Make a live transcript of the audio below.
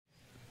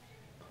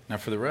Now,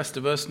 for the rest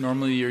of us,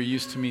 normally you're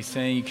used to me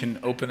saying you can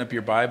open up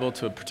your Bible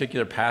to a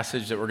particular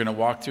passage that we're going to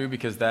walk through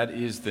because that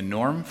is the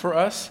norm for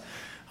us.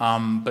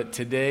 But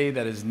today,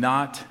 that is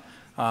not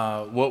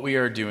what we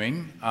are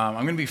doing. I'm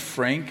going to be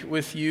frank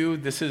with you.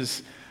 This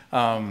was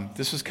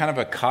kind of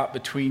a caught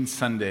between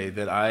Sunday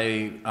that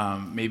I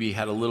maybe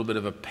had a little bit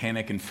of a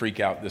panic and freak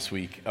out this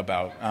week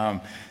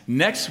about.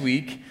 Next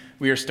week,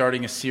 we are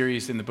starting a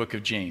series in the book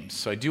of James.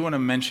 So I do want to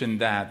mention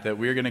that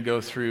we're going to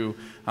go through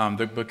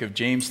the book of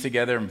James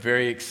together. I'm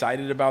very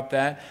excited about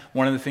that.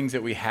 One of the things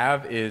that we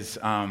have is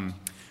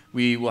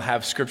we will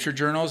have scripture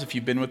journals. If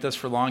you've been with us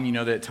for long, you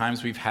know that at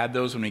times we've had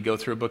those when we go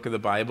through a book of the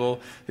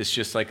Bible. It's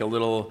just like a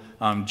little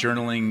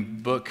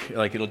journaling book.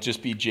 Like it'll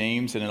just be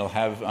James and it'll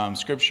have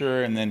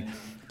scripture and then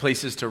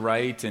places to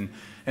write. And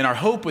our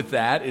hope with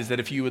that is that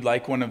if you would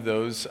like one of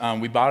those,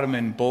 we bought them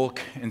in bulk,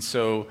 and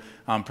so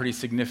pretty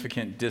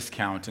significant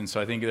discount. And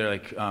so I think they're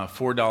like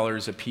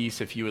 $4 a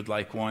piece if you would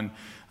like one.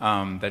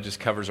 That just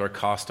covers our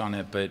cost on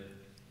it. But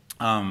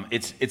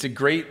it's a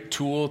great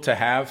tool to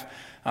have.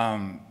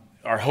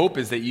 Our hope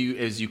is that you,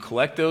 as you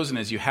collect those and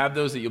as you have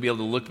those, that you'll be able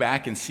to look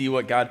back and see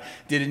what God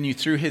did in you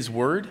through His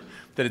Word,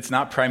 that it's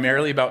not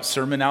primarily about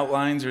sermon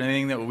outlines or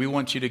anything, that we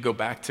want you to go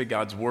back to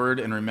God's Word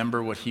and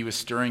remember what He was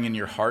stirring in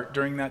your heart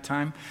during that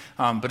time.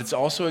 But it's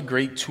also a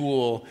great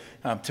tool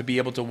to be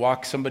able to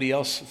walk somebody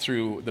else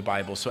through the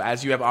Bible. So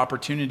as you have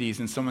opportunities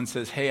and someone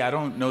says, hey, I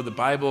don't know the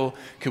Bible,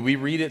 could we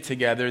read it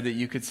together? That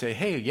you could say,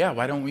 hey, yeah,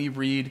 why don't we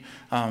read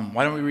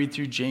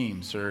through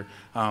James? Or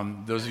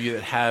those of you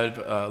that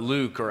have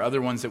Luke or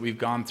other ones that we've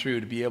gone through,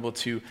 to be able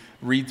to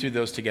read through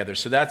those together.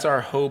 So that's our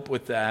hope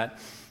with that.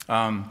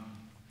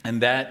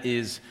 And that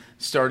is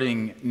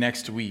starting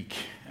next week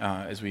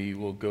as we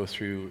will go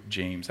through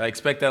James. I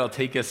expect that'll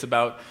take us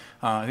about,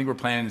 I think we're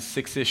planning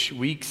 6-ish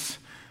weeks,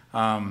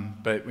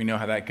 but we know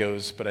how that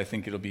goes. But I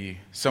think it'll be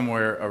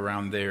somewhere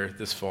around there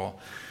this fall.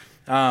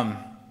 And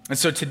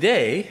so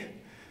today,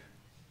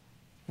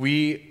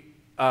 there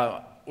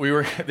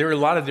were a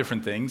lot of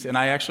different things, and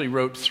I actually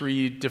wrote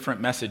 3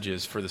 different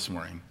messages for this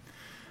morning.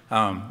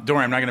 Don't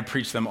worry, I'm not going to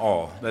preach them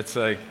all. That's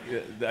like,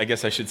 I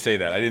guess I should say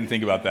that. I didn't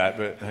think about that,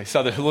 but I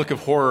saw the look of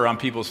horror on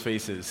people's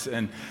faces.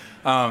 And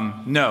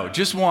no,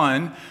 just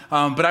one.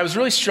 But I was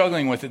really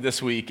struggling with it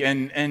this week.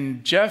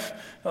 And Jeff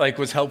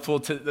was helpful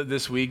to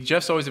this week.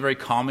 Jeff's always a very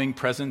calming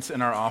presence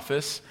in our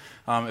office.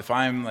 If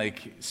I'm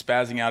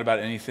spazzing out about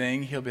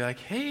anything, he'll be like,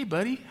 hey,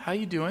 buddy, how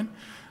you doing?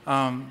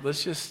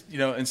 Let's just,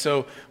 and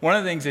so one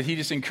of the things that he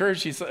just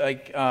encouraged, he's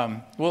like,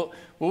 what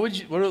would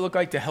it look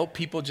like to help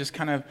people just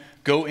kind of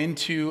go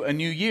into a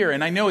new year?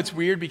 And I know it's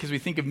weird because we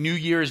think of New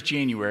Year as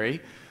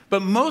January, but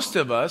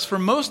for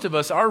most of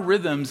us, our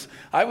rhythms,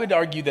 I would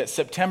argue that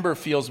September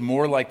feels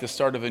more like the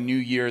start of a new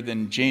year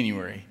than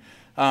January.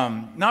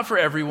 Not for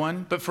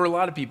everyone, but for a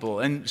lot of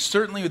people. And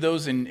certainly with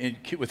those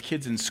with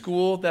kids in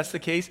school, that's the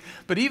case.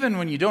 But even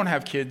when you don't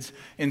have kids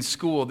in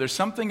school, there's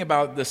something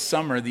about the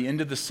summer, the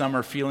end of the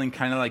summer, feeling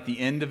kind of like the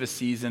end of a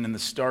season and the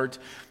start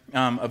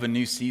of a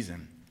new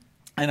season.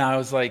 And I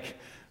was like,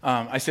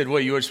 I said,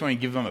 well, you just want to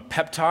give them a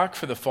pep talk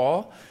for the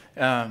fall?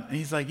 And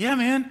he's like, yeah,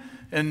 man.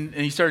 And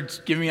he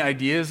started giving me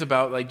ideas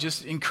about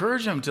just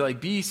encourage them to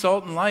be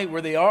salt and light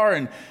where they are.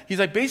 And he's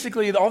like,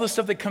 basically all the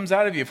stuff that comes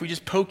out of you, if we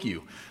just poke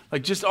you,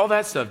 just all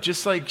that stuff,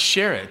 just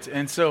share it.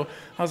 And so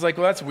I was like,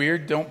 well, that's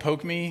weird. Don't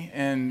poke me.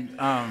 And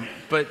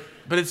but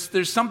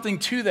there's something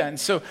to that. And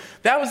so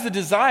that was the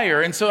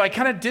desire. And so I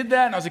kind of did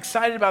that, and I was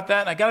excited about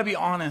that. And I got to be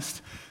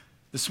honest,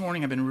 this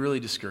morning I've been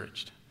really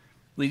discouraged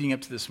leading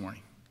up to this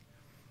morning.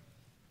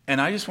 And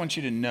I just want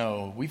you to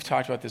know, we've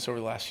talked about this over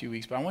the last few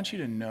weeks, but I want you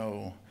to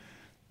know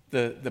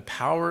the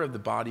power of the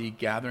body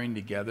gathering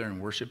together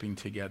and worshiping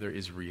together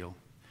is real.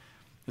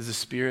 As the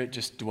Spirit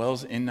just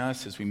dwells in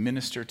us as we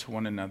minister to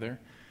one another.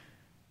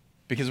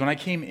 Because when I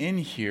came in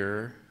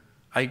here,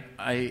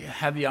 I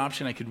had the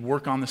option, I could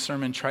work on the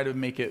sermon, try to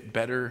make it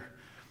better,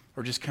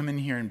 or just come in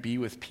here and be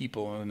with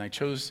people. And I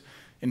chose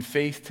in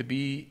faith to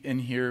be in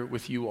here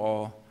with you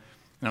all.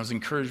 And I was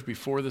encouraged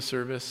before the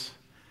service.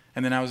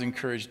 And then I was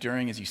encouraged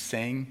during as you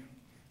sang,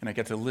 and I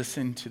got to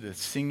listen to the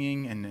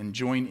singing and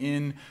join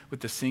in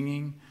with the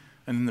singing,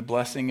 and then the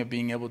blessing of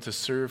being able to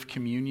serve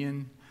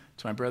communion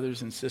to my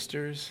brothers and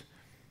sisters.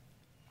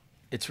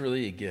 It's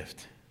really a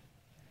gift.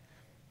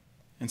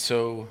 And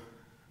so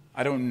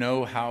I don't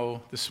know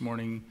how this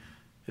morning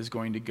is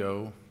going to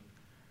go,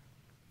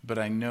 but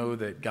I know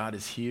that God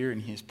is here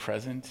and He is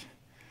present,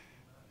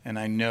 and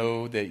I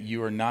know that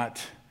you are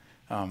not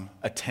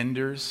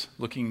attenders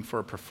looking for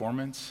a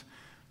performance,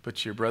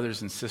 but your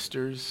brothers and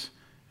sisters,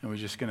 and we're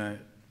just going to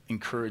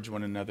encourage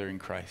one another in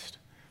Christ.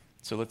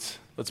 So let's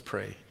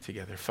pray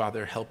together.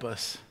 Father, help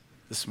us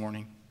this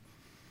morning.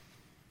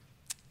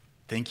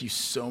 Thank you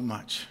so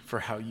much for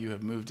how you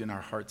have moved in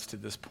our hearts to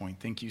this point.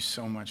 Thank you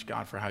so much,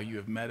 God, for how you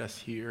have met us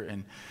here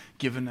and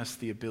given us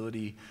the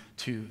ability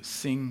to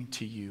sing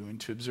to you and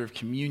to observe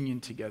communion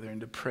together and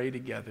to pray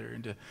together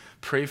and to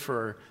pray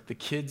for the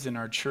kids in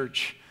our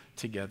church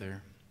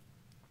together.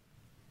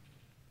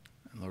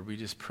 And Lord, we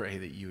just pray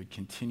that you would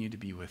continue to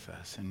be with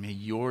us, and may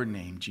your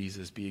name,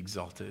 Jesus, be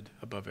exalted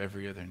above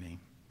every other name.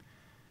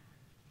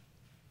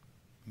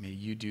 May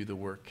you do the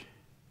work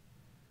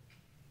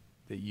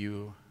that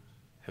you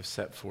have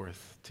set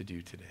forth to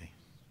do today.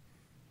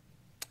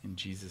 In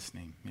Jesus'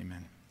 name,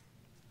 amen.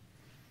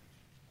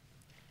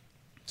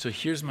 So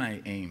here's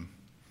my aim.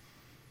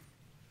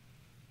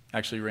 I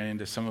actually ran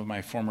into some of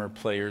my former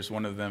players.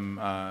 One of them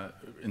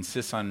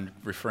insists on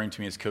referring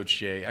to me as Coach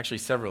J. Actually,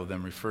 several of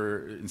them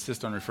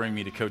insist on referring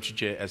me to Coach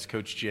J as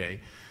Coach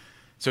J.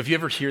 So if you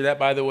ever hear that,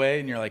 by the way,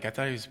 and you're like, I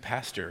thought he was a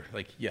pastor.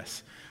 Like,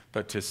 yes.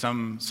 But to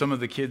some of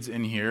the kids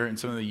in here and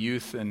some of the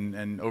youth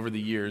and over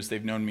the years,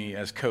 they've known me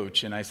as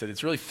Coach. And I said,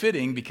 it's really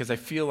fitting because I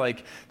feel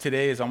like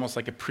today is almost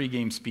like a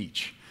pregame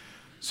speech.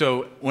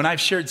 So when I've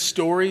shared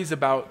stories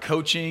about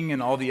coaching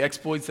and all the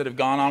exploits that have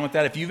gone on with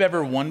that, if you've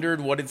ever wondered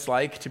what it's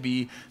like to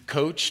be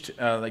coached,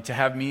 like to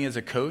have me as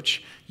a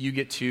coach, you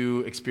get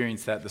to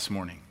experience that this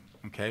morning,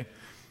 okay?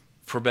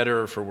 For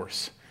better or for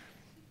worse.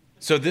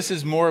 So this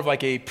is more of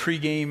like a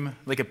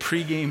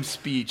pregame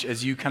speech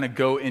as you kind of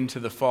go into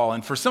the fall.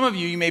 And for some of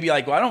you, you may be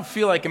like, well, I don't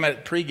feel like I'm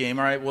at pregame.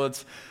 All right, well,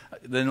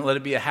 then let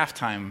it be a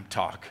halftime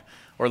talk.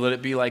 Or let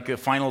it be like a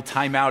final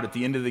timeout at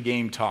the end of the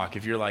game talk.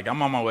 If you're like,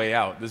 I'm on my way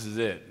out, this is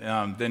it.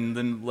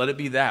 Then let it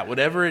be that.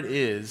 Whatever it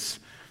is,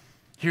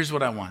 here's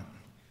what I want.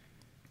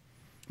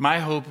 My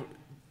hope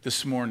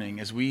this morning,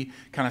 as we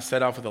kind of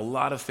set off with a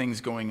lot of things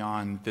going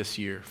on this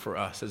year for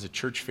us as a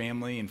church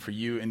family and for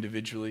you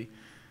individually,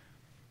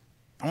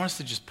 I want us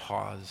to just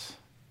pause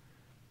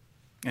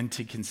and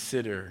to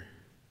consider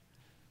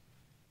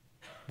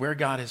where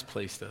God has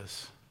placed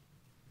us,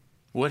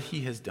 what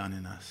he has done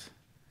in us.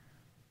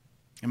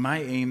 And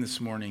my aim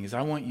this morning is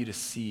I want you to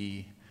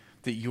see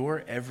that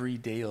your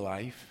everyday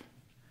life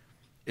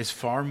is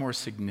far more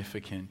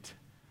significant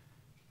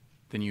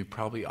than you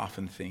probably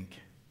often think.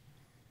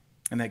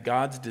 And that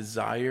God's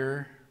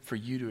desire for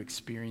you to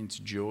experience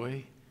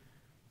joy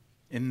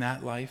in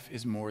that life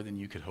is more than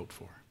you could hope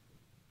for.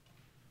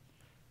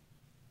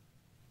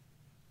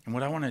 And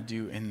what I want to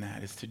do in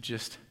that is to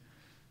just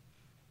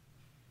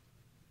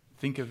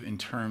think of in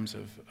terms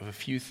of a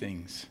few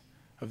things,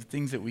 of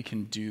things that we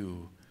can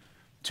do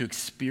to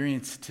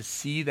experience, to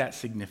see that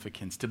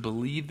significance, to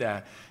believe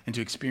that, and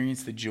to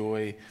experience the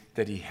joy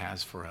that he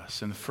has for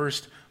us. And the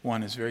first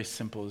one is very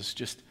simple, is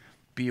just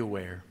be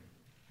aware.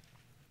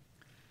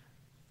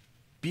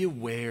 Be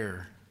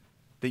aware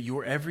that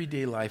your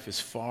everyday life is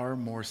far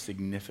more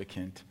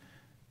significant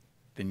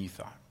than you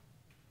thought.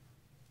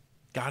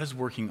 God is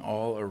working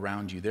all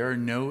around you. There are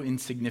no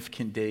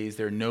insignificant days.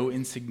 There are no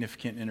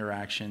insignificant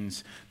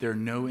interactions. There are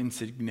no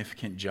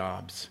insignificant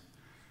jobs.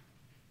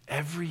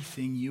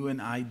 Everything you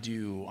and I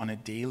do on a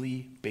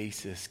daily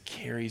basis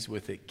carries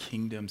with it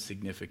kingdom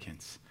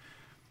significance.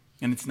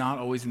 And it's not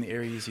always in the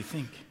areas you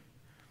think.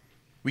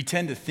 We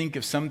tend to think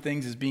of some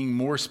things as being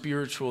more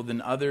spiritual than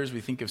others.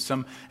 We think of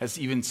some as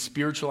even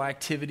spiritual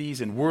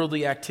activities and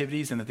worldly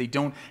activities, and that they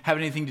don't have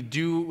anything to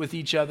do with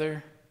each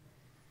other.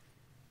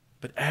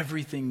 But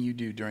everything you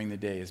do during the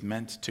day is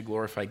meant to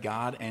glorify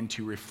God and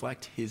to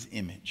reflect his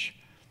image.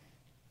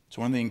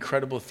 So one of the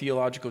incredible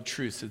theological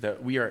truths is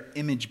that we are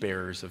image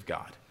bearers of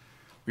God.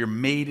 We are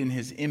made in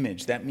his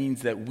image. That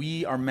means that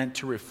we are meant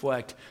to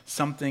reflect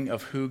something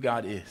of who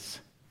God is.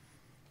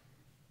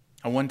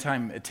 I one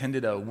time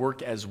attended a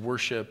work as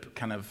worship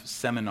kind of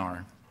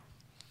seminar.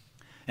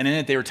 And in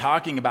it, they were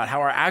talking about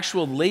how our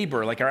actual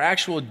labor, like our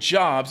actual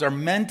jobs, are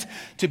meant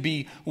to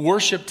be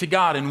worship to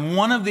God. And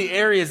one of the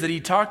areas that he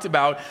talked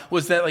about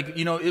was that,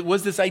 it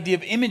was this idea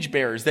of image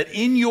bearers, that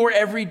in your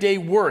everyday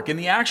work, in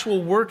the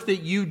actual work that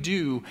you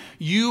do,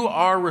 you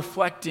are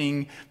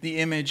reflecting the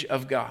image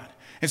of God.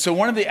 And so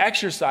one of the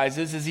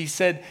exercises is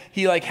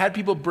he had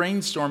people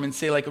brainstorm and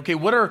say okay,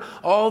 what are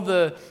all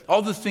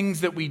the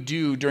things that we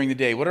do during the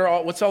day?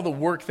 What's all the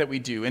work that we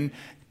do? And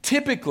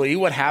typically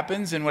what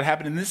happened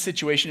in this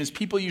situation is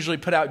people usually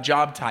put out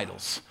job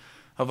titles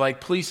of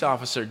police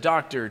officer,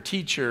 doctor,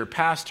 teacher,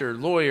 pastor,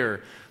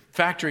 lawyer,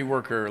 factory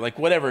worker,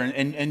 whatever,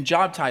 and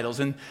job titles.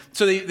 And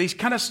so they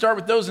kind of start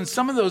with those, and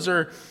some of those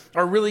are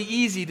really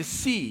easy to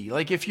see.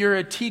 If you're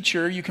a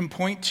teacher, you can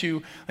point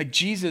to,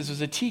 Jesus was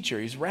a teacher,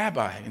 he's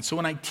rabbi. And so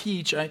when I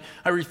teach, I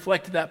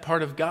reflect that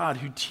part of God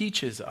who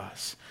teaches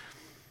us.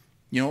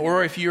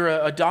 Or if you're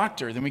a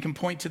doctor, then we can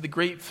point to the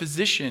great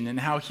physician and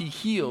how he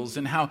heals,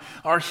 and how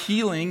our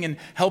healing and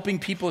helping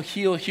people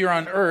heal here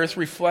on earth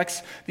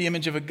reflects the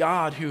image of a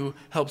God who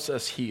helps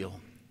us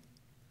heal.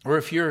 Or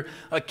if you're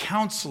a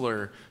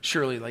counselor,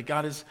 surely,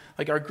 God is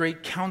our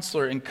great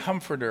counselor and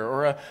comforter,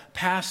 or a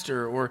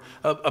pastor, or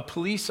a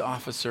police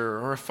officer,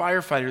 or a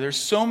firefighter. There's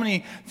so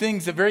many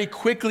things that very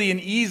quickly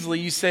and easily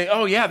you say,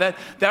 oh yeah,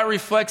 that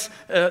reflects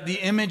the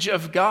image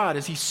of God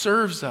as he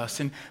serves us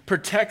and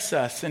protects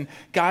us and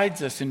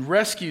guides us and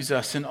rescues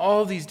us and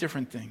all these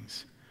different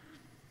things.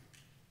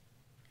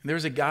 And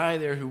there's a guy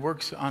there who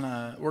worked on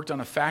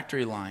a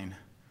factory line,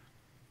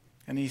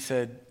 and he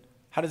said,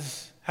 How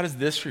does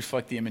this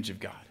reflect the image of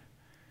God?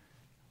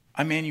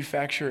 I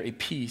manufacture a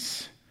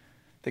piece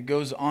that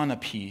goes on a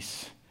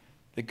piece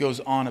that goes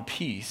on a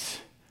piece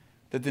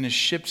that then is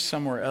shipped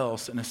somewhere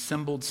else and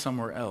assembled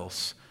somewhere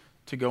else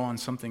to go on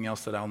something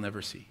else that I'll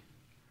never see.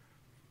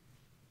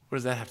 What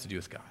does that have to do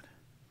with God?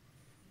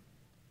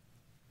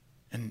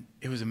 And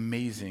it was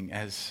amazing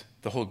as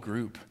the whole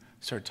group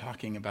started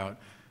talking about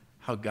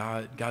how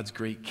God's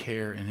great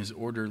care and his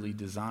orderly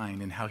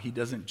design, and how he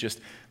doesn't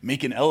just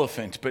make an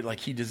elephant, but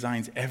like he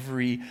designs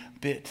every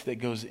bit that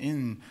goes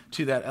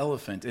into that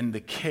elephant, and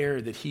the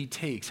care that he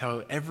takes,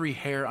 how every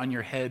hair on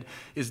your head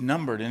is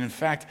numbered. And in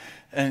fact,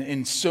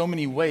 in so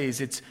many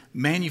ways, it's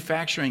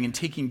manufacturing and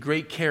taking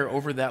great care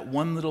over that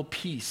one little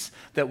piece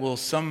that will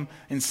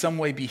in some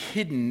way be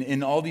hidden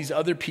in all these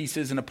other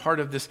pieces, and a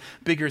part of this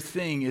bigger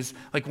thing is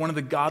like one of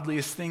the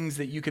godliest things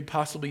that you could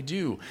possibly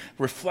do,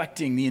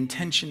 reflecting the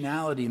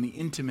intentionality and the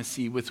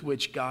intimacy with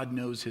which God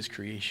knows his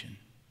creation.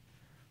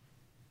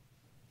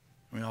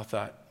 We all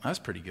thought, that's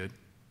pretty good.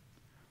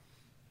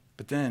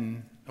 But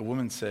then a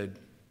woman said,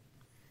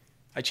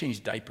 I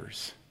changed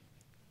diapers.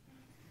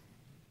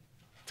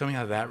 Tell me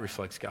how that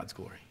reflects God's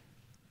glory.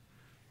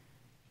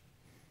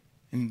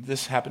 And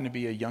this happened to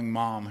be a young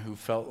mom who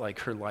felt like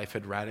her life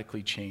had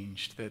radically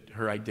changed, that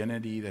her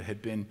identity that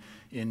had been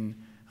in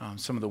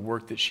some of the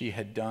work that she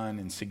had done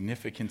and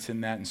significance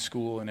in that in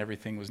school and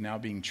everything was now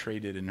being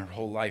traded, and her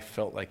whole life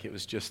felt like it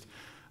was just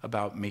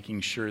about making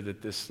sure that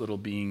this little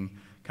being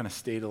kind of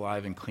stayed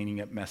alive and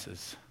cleaning up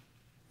messes.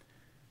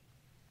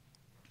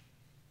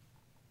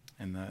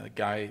 And the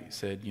guy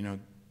said,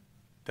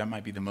 that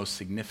might be the most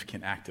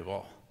significant act of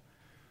all.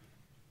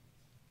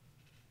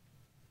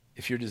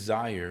 If your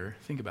desire,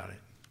 think about it,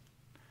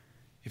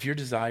 if your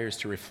desire is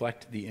to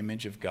reflect the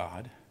image of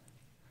God,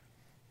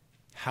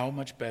 how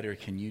much better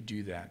can you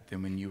do that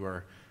than when you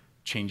are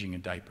changing a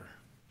diaper?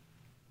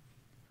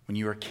 When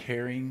you are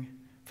caring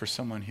for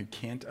someone who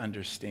can't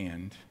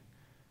understand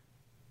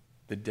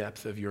the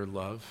depth of your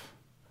love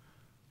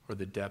or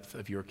the depth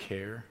of your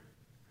care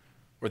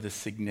or the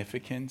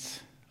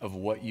significance of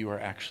what you are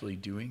actually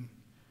doing,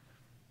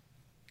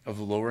 of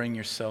lowering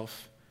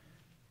yourself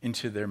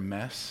into their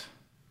mess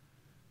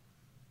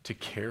to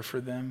care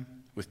for them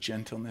with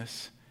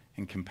gentleness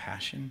and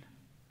compassion.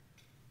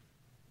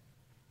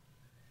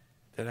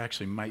 That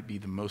actually might be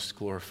the most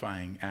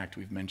glorifying act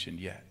we've mentioned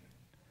yet.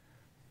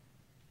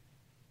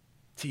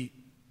 See,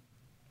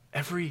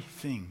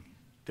 everything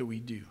that we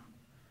do,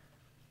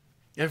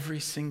 every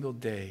single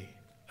day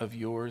of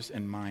yours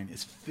and mine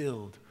is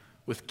filled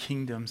with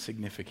kingdom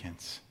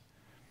significance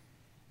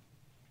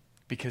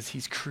because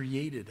he's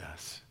created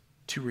us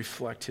to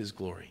reflect his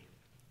glory.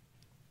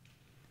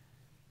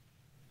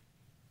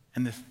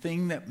 And the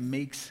thing that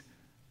makes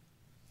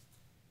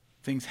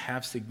things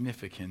have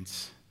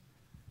significance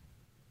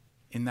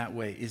in that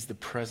way is the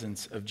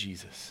presence of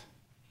Jesus.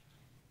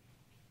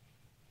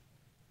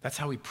 That's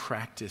how we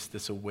practice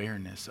this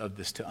awareness of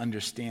this, to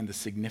understand the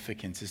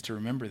significance, is to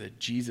remember that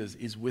Jesus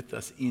is with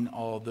us in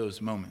all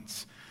those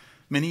moments.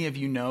 Many of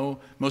you know,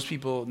 most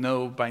people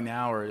know by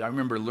now, or I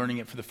remember learning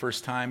it for the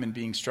first time and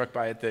being struck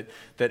by it,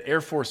 that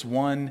Air Force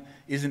One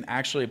isn't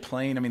actually a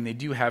plane. I mean, they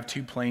do have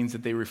two planes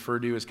that they refer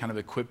to as kind of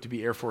equipped to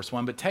be Air Force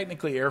One, but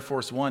technically Air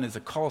Force One is a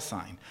call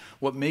sign.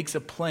 What makes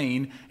a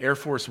plane Air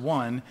Force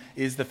One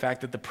is the fact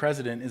that the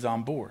president is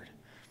on board.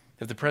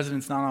 If the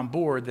president's not on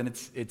board, then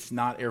it's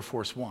not Air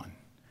Force One.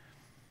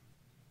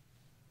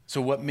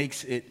 So what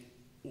makes it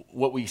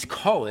what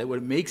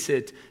makes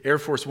it Air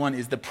Force One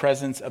is the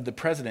presence of the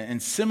president.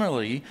 And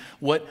similarly,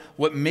 what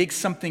makes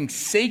something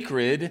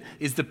sacred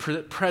is the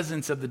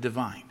presence of the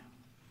divine.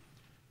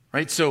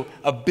 Right? So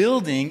a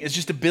building is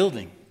just a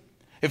building.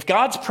 If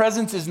God's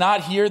presence is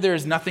not here, there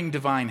is nothing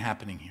divine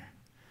happening here.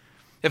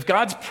 If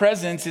God's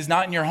presence is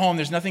not in your home,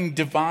 there's nothing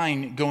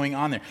divine going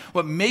on there.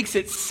 What makes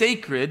it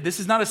sacred, this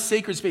is not a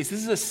sacred space.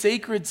 This is a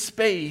sacred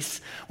space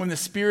when the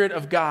Spirit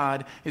of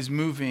God is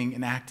moving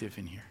and active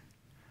in here.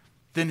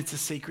 Then it's a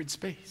sacred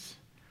space,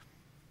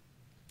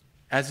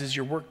 as is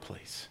your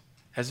workplace,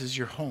 as is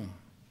your home.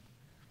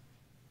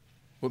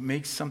 What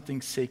makes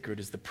something sacred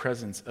is the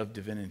presence of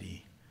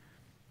divinity.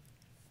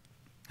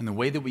 And the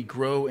way that we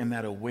grow in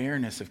that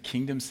awareness of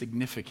kingdom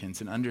significance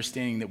and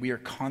understanding that we are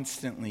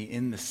constantly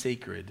in the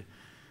sacred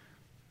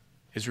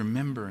is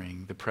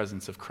remembering the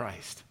presence of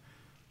Christ,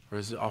 or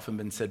as has often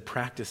been said,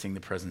 practicing the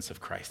presence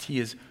of Christ. He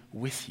is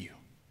with you.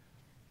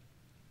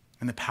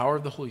 And the power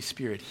of the Holy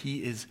Spirit,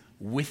 he is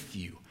with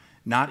you.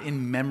 Not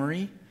in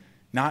memory,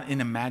 not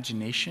in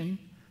imagination,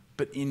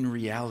 but in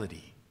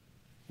reality,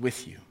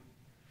 with you.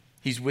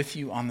 He's with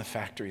you on the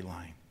factory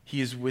line. He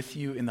is with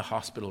you in the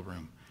hospital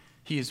room.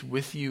 He is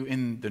with you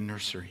in the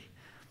nursery.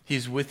 He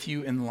is with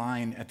you in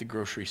line at the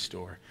grocery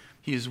store.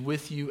 He is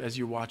with you as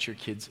you watch your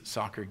kids'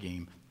 soccer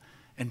game.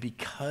 And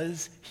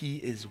because he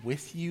is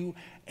with you,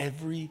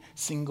 every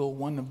single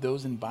one of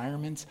those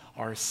environments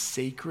are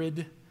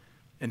sacred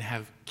and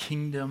have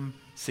kingdom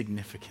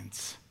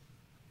significance.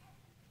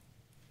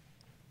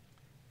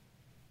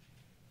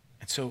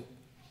 And so,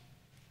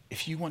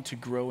 if you want to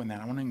grow in that,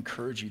 I want to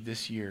encourage you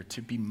this year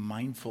to be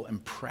mindful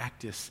and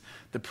practice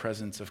the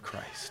presence of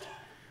Christ.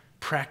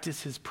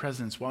 Practice his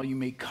presence while you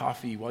make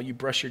coffee, while you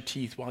brush your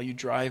teeth, while you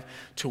drive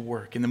to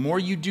work. And the more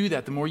you do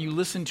that, the more you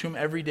listen to him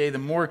every day, the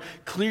more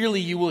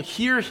clearly you will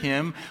hear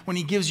him when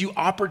he gives you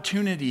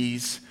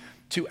opportunities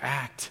to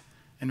act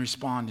and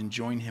respond and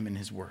join him in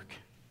his work.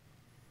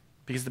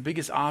 Because the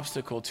biggest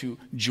obstacle to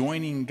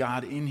joining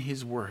God in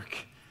his work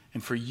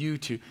and for you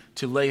to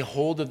lay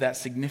hold of that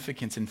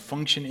significance and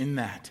function in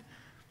that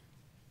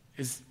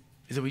is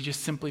that we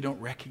just simply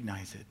don't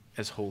recognize it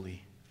as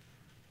holy.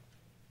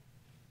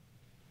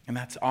 And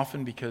that's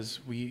often because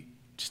we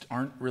just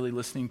aren't really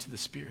listening to the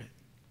Spirit.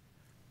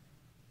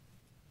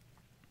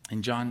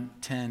 In John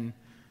 10,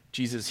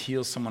 Jesus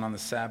heals someone on the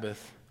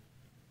Sabbath.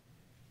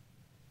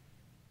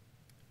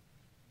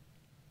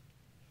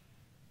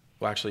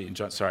 Well, actually,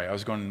 I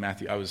was going to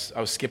Matthew. I was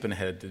skipping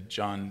ahead to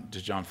John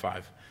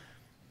 5.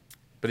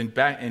 But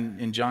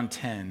in John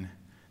 10,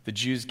 the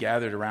Jews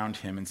gathered around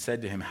him and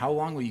said to him, "How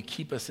long will you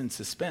keep us in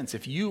suspense?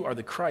 If you are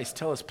the Christ,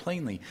 tell us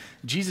plainly."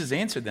 Jesus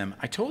answered them,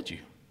 "I told you,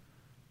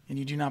 and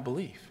you do not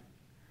believe.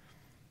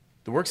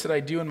 The works that I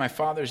do in my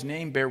Father's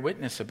name bear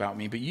witness about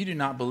me, but you do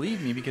not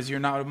believe me because you're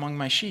not among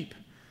my sheep.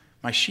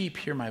 My sheep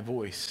hear my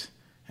voice,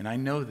 and I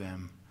know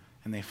them,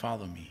 and they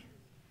follow me."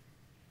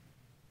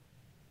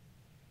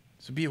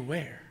 So be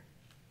aware.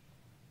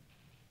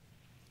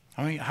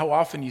 I mean, how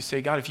often you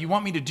say, "God, if you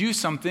want me to do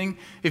something,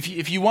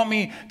 if you want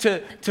me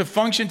to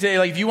function today,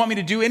 like if you want me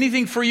to do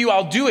anything for you,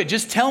 I'll do it.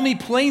 Just tell me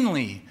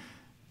plainly."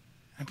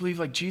 I believe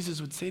like Jesus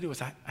would say to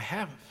us, I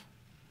have.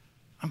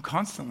 I'm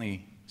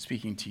constantly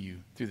speaking to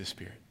you through the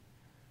Spirit.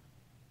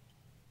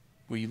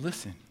 Will you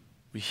listen?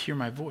 Will you hear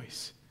my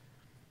voice?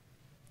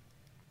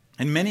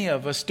 And many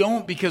of us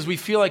don't because we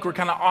feel like we're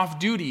kind of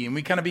off-duty and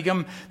we kind of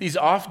become these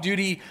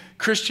off-duty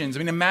Christians. I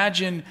mean,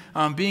 imagine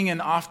being an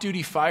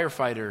off-duty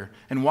firefighter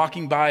and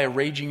walking by a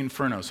raging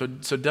inferno. So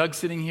Doug's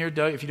sitting here.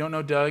 Doug, if you don't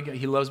know Doug,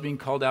 he loves being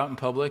called out in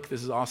public.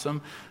 This is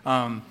awesome.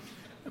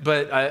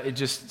 But it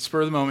just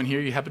spur of the moment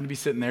here. You happen to be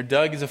sitting there.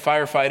 Doug is a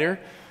firefighter.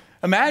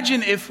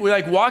 Imagine if we're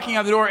like walking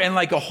out the door and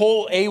like a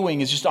whole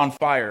A-wing is just on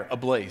fire,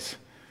 ablaze.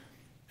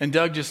 And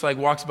Doug just like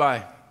walks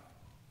by.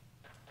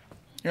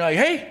 You're like,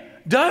 "Hey,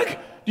 Doug,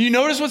 do you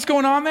notice what's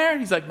going on there?"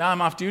 He's like, "Nah,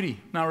 I'm off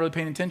duty. Not really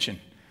paying attention."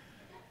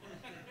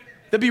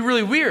 That'd be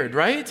really weird,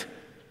 right?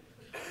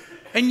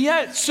 And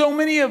yet, so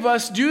many of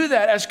us do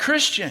that as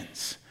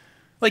Christians.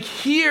 Like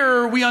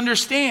here we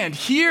understand.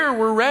 Here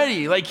we're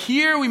ready. Like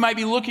here we might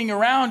be looking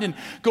around and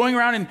going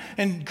around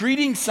and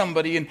greeting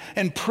somebody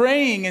and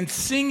praying and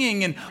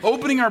singing and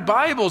opening our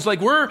Bibles.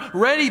 Like we're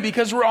ready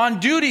because we're on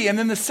duty. And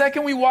then the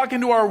second we walk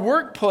into our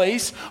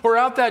workplace or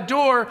out that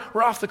door,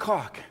 we're off the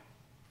clock.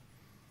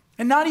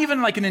 And not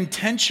even like an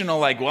intentional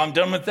like, "Well, I'm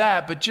done with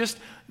that," but just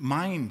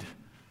mind.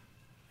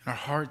 And our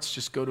hearts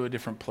just go to a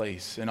different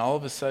place. And all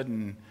of a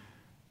sudden,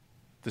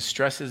 the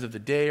stresses of the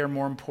day are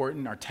more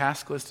important. Our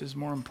task list is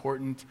more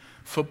important.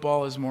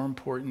 Football is more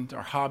important.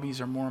 Our hobbies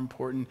are more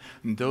important.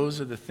 And those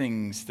are the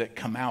things that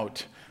come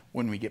out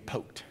when we get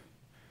poked.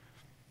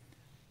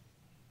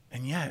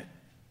 And yet,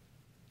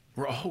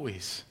 we're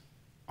always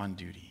on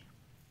duty.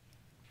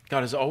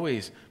 God is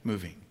always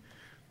moving.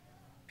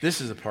 This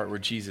is the part where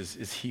Jesus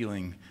is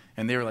healing.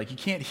 And they were like, "You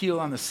can't heal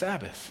on the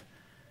Sabbath."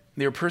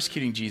 They were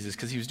persecuting Jesus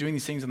because he was doing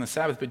these things on the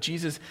Sabbath. But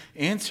Jesus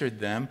answered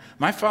them,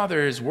 "My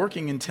Father is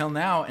working until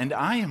now, and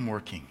I am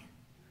working."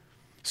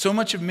 So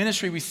much of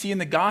ministry we see in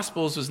the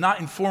Gospels was not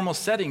in formal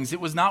settings.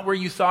 It was not where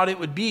you thought it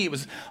would be. It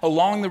was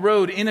along the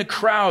road, in a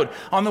crowd,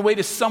 on the way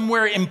to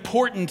somewhere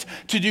important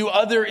to do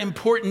other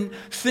important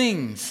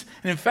things.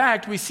 And in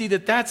fact, we see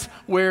that that's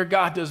where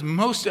God does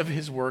most of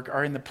his work,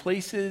 are in the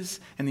places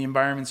and the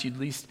environments you'd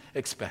least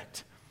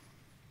expect.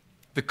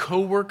 The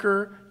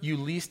coworker you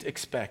least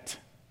expect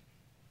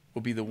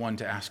will be the one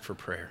to ask for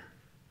prayer.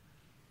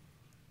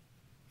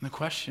 And the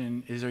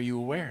question is, are you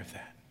aware of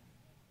that?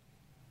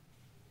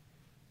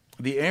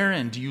 The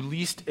errand you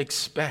least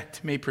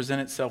expect may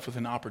present itself with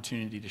an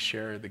opportunity to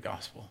share the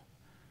gospel.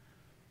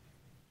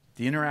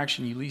 The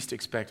interaction you least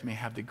expect may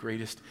have the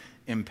greatest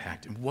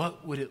impact. And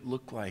what would it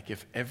look like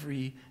if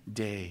every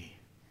day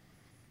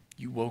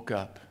you woke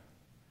up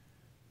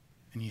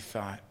and you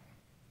thought,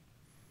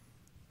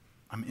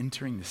 "I'm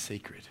entering the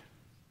sacred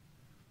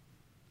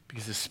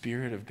because the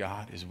Spirit of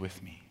God is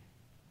with me"?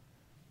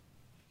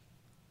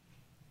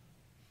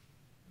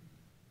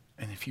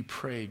 And if you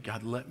prayed,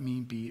 "God, let me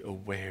be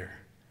aware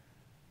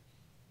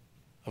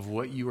of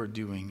what you are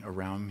doing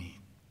around me,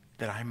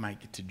 that I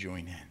might get to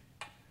join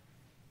in."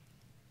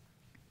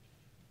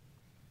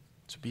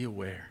 So be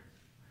aware.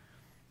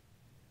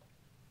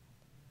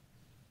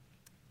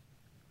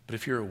 But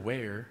if you're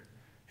aware,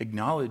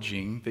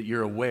 acknowledging that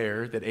you're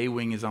aware that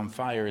A-wing is on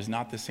fire is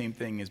not the same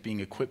thing as being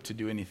equipped to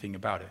do anything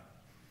about it.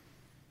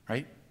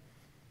 Right?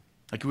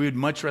 Like we would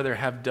much rather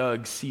have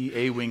Doug see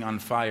A-wing on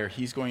fire.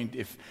 He's going,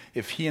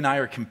 if he and I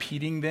are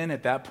competing then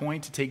at that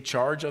point to take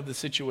charge of the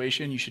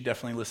situation, you should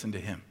definitely listen to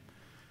him.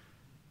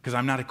 Because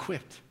I'm not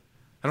equipped.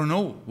 I don't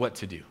know what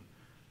to do.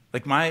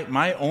 Like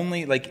my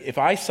only, like if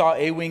I saw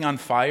A-wing on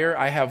fire,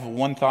 I have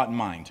one thought in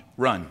mind: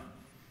 run.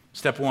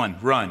 Step one,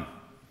 run.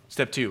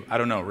 Step two, I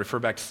don't know, refer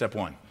back to step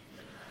one.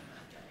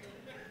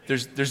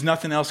 there's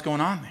nothing else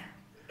going on there.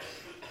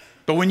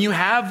 But when you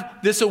have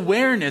this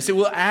awareness, it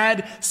will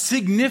add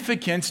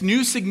significance,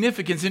 new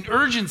significance and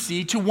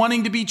urgency to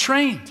wanting to be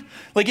trained.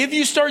 Like if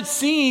you start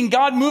seeing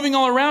God moving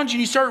all around you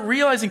and you start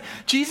realizing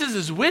Jesus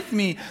is with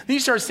me, then you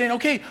start saying,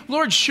 okay,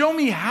 Lord, show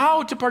me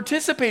how to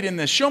participate in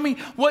this. Show me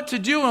what to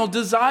do, and I'll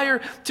desire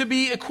to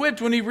be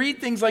equipped. When we read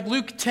things like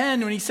Luke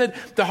 10, when he said,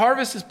 the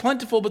harvest is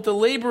plentiful, but the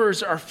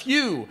laborers are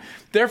few.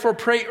 Therefore,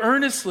 pray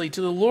earnestly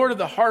to the Lord of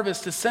the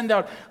harvest to send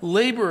out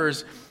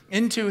laborers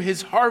into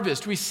his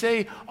harvest. We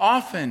say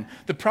often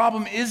the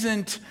problem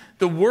isn't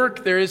the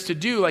work there is to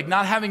do, like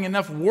not having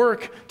enough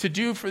work to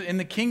do in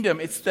the kingdom.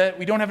 It's that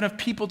we don't have enough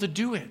people to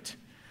do it.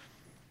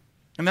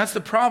 And that's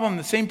the problem.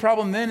 The same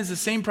problem then is the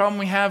same problem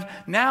we have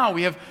now.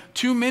 We have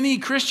too many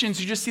Christians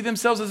who just see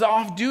themselves as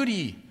off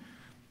duty,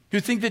 who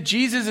think that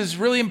Jesus is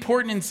really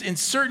important in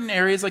certain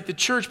areas like the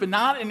church, but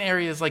not in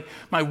areas like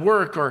my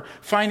work or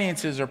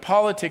finances or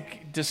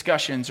politic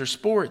discussions or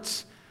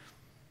sports.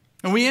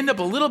 And we end up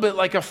a little bit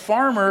like a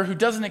farmer who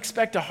doesn't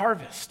expect a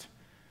harvest.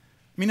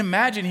 I mean,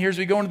 imagine here as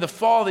we go into the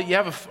fall that you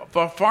have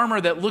a farmer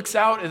that looks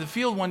out at the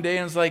field one day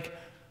and is like,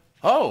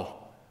 oh,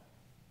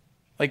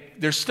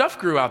 like there's stuff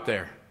grew out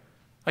there.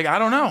 Like, I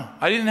don't know.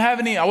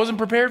 I wasn't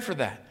prepared for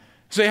that.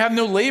 So they have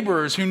no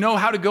laborers who know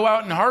how to go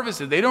out and harvest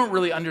it. They don't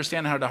really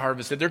understand how to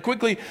harvest it. They're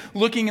quickly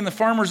looking in the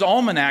farmer's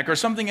almanac or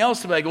something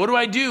else to be like, what do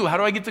I do? How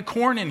do I get the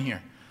corn in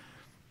here?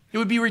 It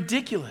would be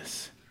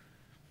ridiculous.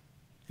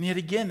 And yet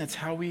again, that's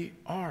how we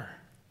are.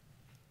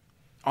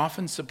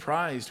 Often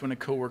surprised when a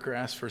coworker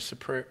asks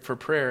for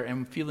prayer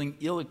and feeling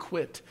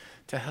ill-equipped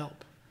to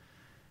help.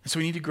 And so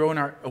we need to grow in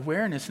our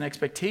awareness and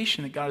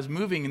expectation that God is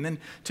moving, and then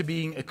to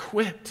being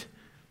equipped.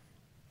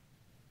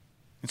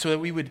 And so that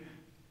we would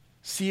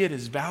see it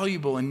as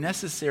valuable and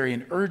necessary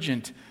and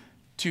urgent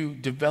to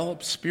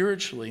develop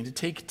spiritually and to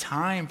take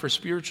time for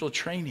spiritual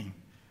training.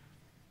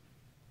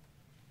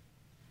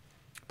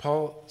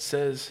 Paul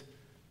says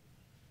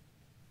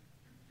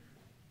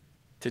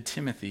to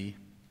Timothy,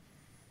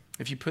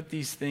 if you put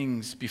these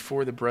things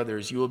before the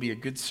brothers, you will be a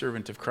good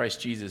servant of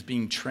Christ Jesus,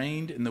 being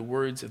trained in the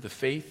words of the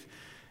faith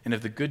and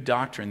of the good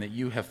doctrine that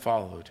you have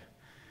followed.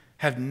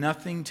 Have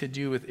nothing to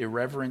do with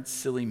irreverent,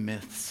 silly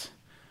myths.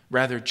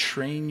 Rather,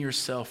 train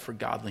yourself for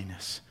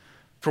godliness.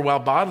 For while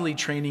bodily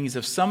training is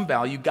of some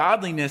value,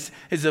 godliness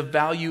is of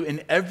value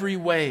in every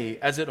way,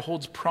 as it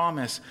holds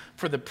promise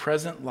for the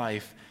present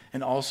life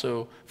and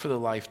also for the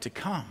life to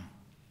come.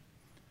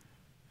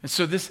 And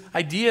so this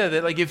idea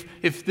that like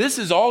if this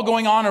is all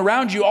going on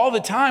around you all the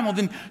time, well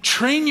then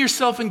train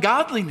yourself in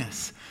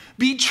godliness.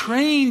 Be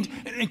trained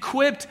and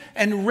equipped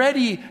and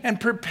ready and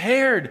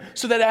prepared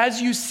so that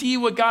as you see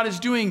what God is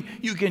doing,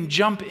 you can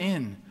jump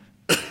in.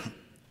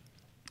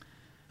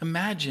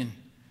 Imagine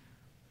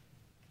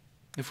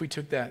if we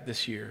took that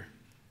this year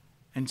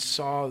and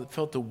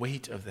felt the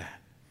weight of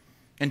that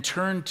and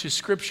turned to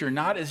Scripture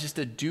not as just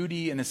a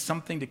duty and as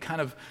something to kind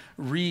of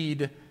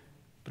read,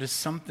 but as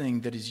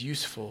something that is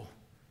useful,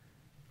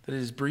 that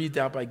is breathed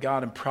out by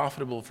God and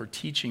profitable for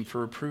teaching,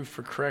 for reproof,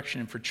 for correction,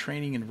 and for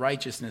training in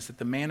righteousness, that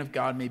the man of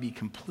God may be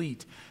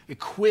complete,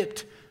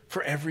 equipped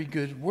for every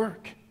good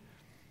work.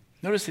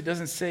 Notice it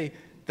doesn't say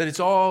that it's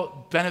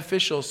all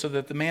beneficial so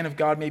that the man of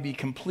God may be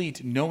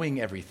complete, knowing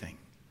everything,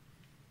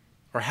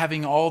 or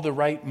having all the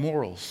right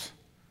morals.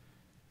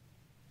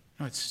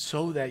 No, it's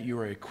so that you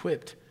are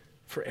equipped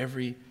for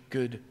every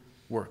good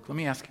work. Let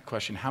me ask a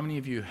question. How many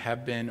of you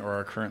have been or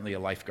are currently a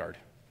lifeguard?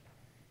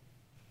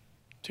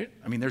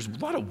 I mean, there's a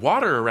lot of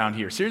water around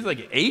here. Seriously,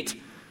 like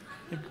 8?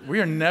 We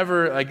are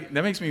never,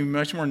 that makes me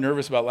much more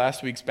nervous about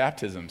last week's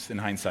baptisms in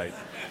hindsight.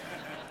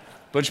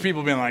 Bunch of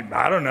people being like,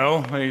 I don't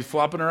know, he's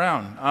flopping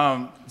around.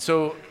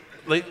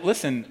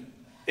 Listen,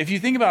 if you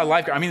think about a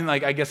lifeguard,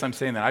 I guess I'm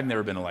saying that I've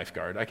never been a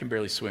lifeguard. I can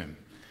barely swim.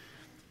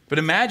 But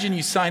imagine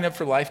you sign up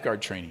for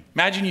lifeguard training.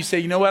 Imagine you say,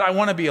 you know what, I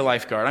want to be a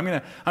lifeguard.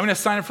 I'm gonna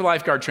sign up for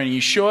lifeguard training.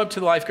 You show up to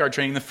the lifeguard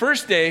training. The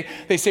first day,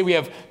 they say we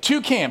have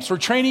 2 camps. We're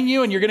training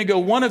you, and you're going to go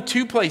one of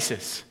 2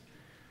 places.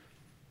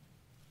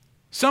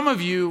 Some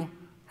of you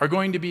are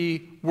going to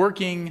be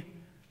working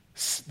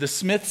the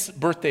Smith's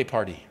birthday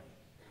party.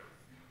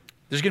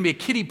 There's going to be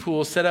a kiddie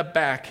pool set up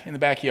back in the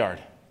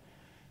backyard.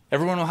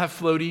 Everyone will have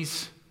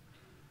floaties,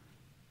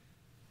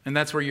 and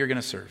that's where you're going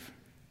to serve.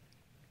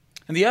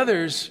 And the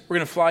others, we're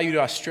going to fly you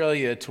to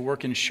Australia to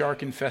work in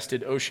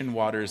shark-infested ocean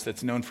waters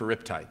that's known for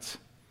riptides.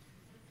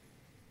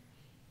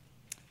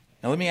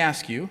 Now let me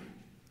ask you,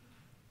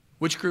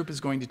 which group is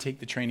going to take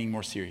the training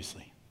more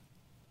seriously?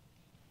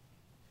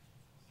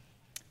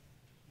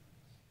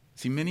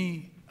 See,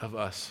 many of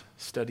us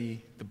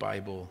study the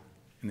Bible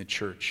in the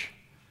church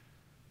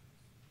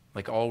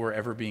like all we're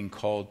ever being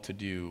called to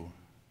do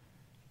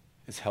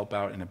is help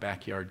out in a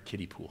backyard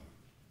kiddie pool.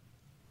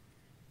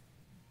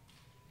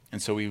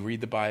 And so we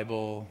read the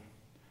Bible,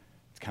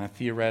 it's kind of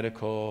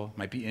theoretical,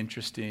 might be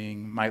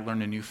interesting, might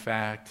learn a new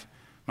fact,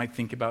 might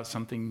think about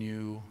something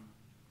new.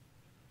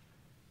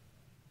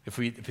 If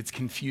it's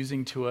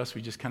confusing to us,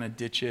 we just kind of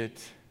ditch it.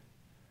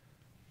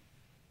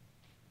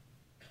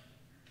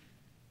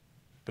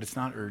 But it's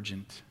not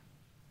urgent.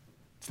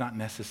 It's not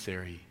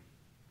necessary.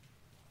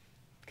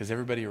 because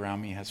everybody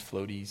around me has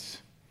floaties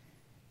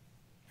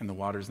and the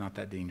water's not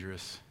that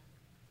dangerous.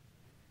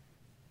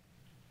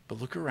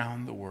 But look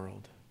around the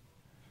world.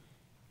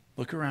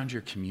 Look around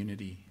your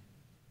community.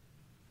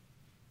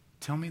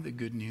 Tell me the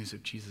good news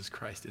of Jesus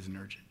Christ isn't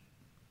urgent.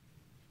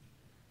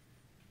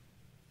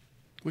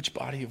 Which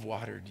body of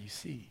water do you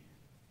see?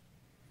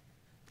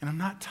 And I'm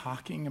not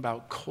talking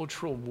about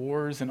cultural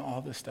wars and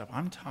all this stuff.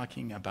 I'm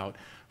talking about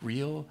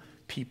real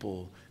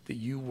people that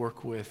you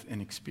work with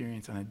and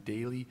experience on a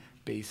daily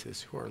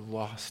basis who are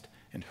lost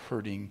and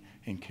hurting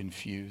and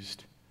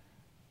confused.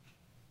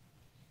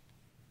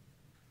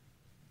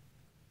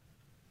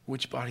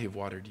 Which body of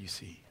water do you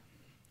see?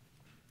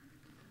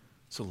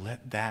 So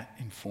let that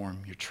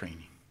inform your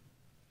training.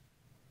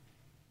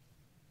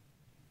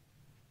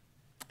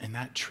 And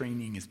that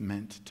training is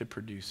meant to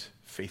produce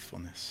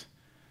faithfulness.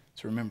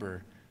 So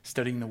remember,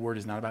 studying the Word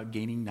is not about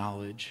gaining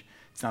knowledge.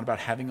 It's not about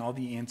having all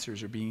the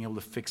answers or being able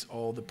to fix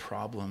all the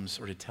problems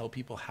or to tell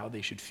people how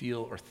they should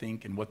feel or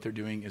think and what they're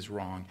doing is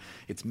wrong.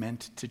 It's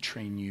meant to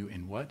train you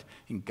in what?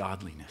 In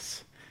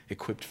godliness,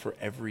 equipped for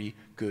every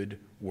good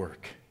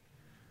work.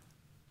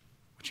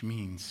 Which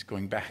means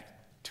going back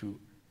to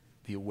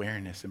the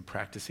awareness and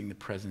practicing the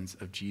presence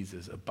of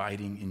Jesus,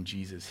 abiding in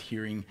Jesus,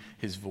 hearing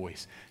his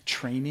voice.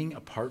 Training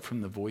apart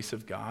from the voice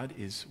of God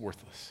is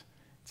worthless.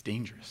 It's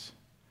dangerous.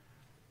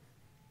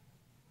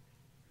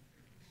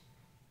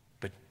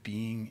 But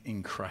being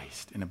in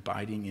Christ and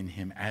abiding in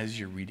him as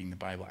you're reading the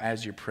Bible,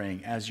 as you're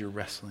praying, as you're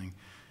wrestling,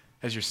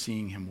 as you're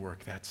seeing him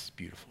work, that's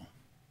beautiful.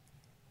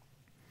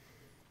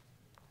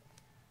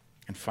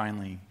 And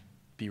finally,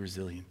 be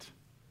resilient.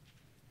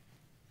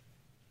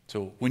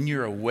 So when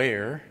you're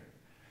aware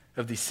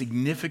of the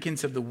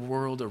significance of the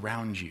world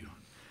around you,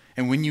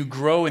 and when you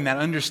grow in that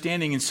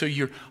understanding, and so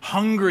you're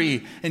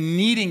hungry and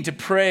needing to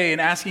pray and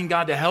asking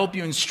God to help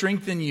you and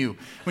strengthen you,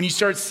 when you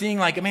start seeing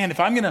like, man, if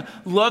I'm going to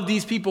love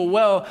these people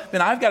well,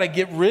 then I've got to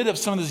get rid of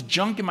some of this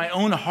junk in my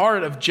own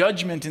heart of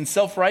judgment and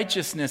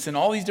self-righteousness and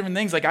all these different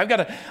things. Like I've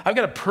got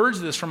to purge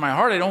this from my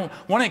heart. I don't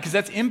want it because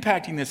that's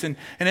impacting this. And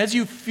as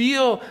you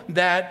feel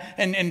that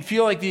and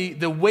feel like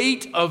the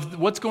weight of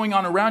what's going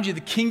on around you, the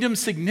kingdom's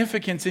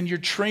significance and your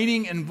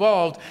training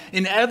involved,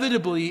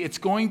 inevitably it's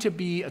going to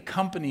be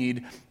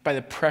accompanied by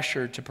the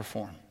pressure to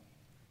perform.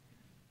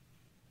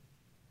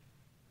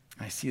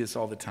 I see this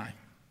all the time.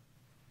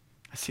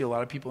 I see a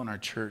lot of people in our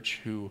church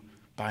who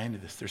buy into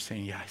this. They're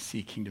saying, yeah, I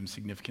see kingdom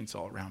significance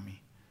all around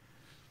me.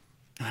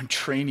 And I'm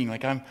training,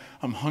 like I'm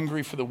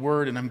hungry for the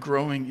word and I'm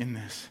growing in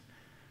this.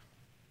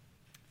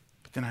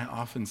 But then I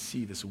often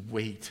see this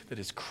weight that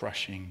is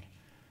crushing,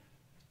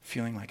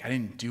 feeling like I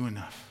didn't do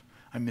enough.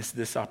 I missed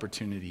this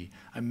opportunity.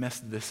 I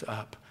messed this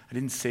up. I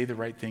didn't say the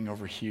right thing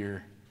over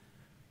here.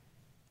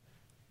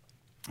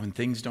 When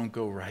things don't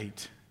go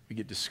right, we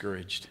get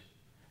discouraged.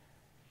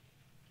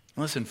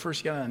 And listen, first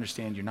you got to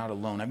understand you're not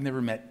alone. I've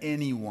never met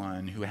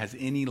anyone who has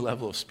any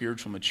level of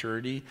spiritual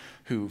maturity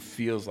who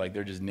feels like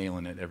they're just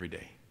nailing it every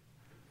day.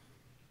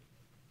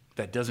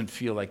 That doesn't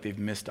feel like they've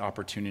missed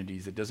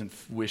opportunities. That doesn't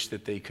wish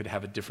that they could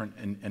have a different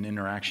an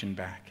interaction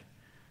back.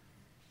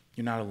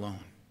 You're not alone.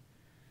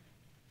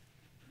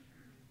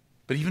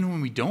 But even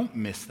when we don't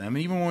miss them,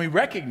 and even when we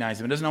recognize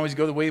them, it doesn't always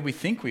go the way we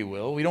think we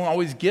will. We don't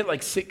always get like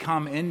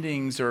sitcom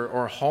endings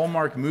or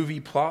Hallmark movie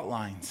plot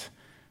lines,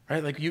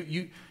 right? Like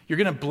you're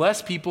going to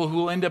bless people who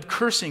will end up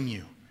cursing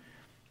you.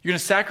 You're going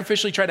to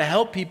sacrificially try to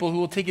help people who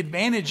will take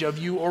advantage of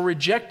you or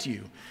reject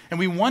you. And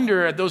we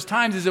wonder at those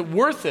times, is it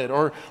worth it?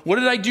 Or what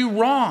did I do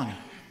wrong?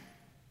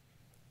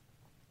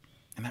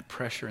 And that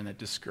pressure and that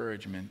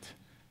discouragement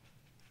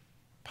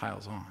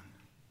piles on.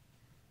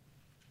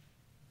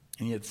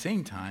 And yet at the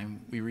same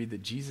time, we read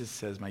that Jesus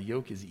says, my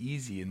yoke is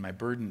easy and my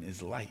burden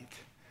is light.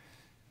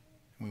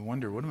 And we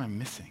wonder, what am I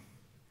missing?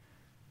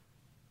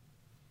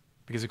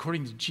 Because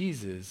according to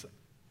Jesus,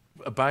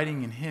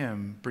 abiding in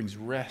him brings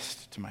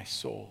rest to my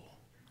soul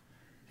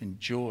and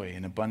joy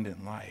and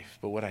abundant life.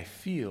 But what I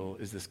feel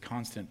is this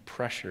constant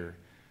pressure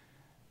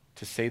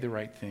to say the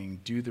right thing,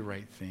 do the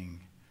right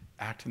thing,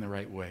 act in the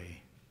right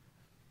way.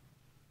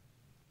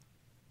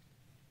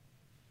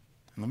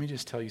 And let me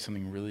just tell you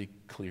something really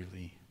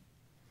clearly.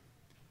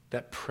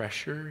 That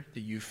pressure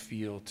that you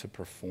feel to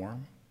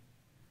perform,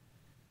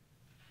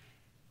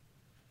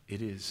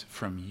 it is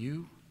from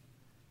you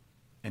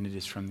and it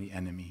is from the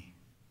enemy.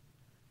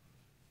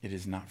 It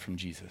is not from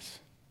Jesus.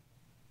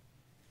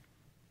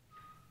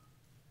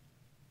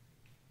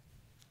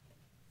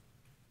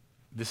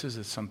 This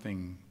is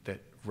something that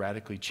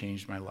radically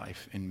changed my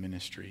life in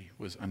ministry,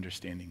 was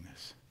understanding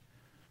this.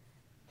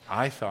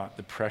 I thought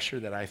the pressure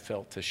that I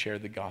felt to share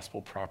the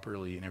gospel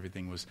properly and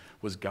everything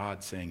was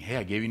God saying, hey,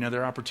 I gave you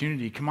another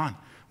opportunity. Come on.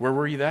 Where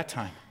were you that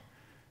time?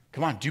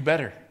 Come on, do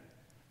better.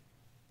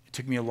 It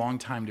took me a long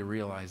time to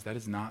realize that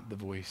is not the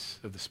voice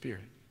of the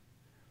Spirit.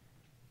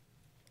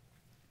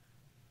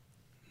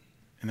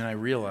 And then I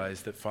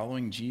realized that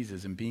following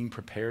Jesus and being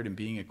prepared and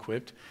being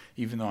equipped,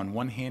 even though on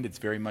one hand it's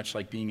very much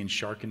like being in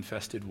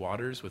shark-infested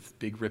waters with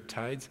big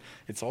riptides,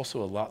 it's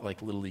also a lot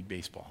like Little League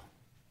baseball.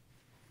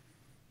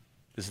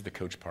 This is the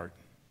coach part.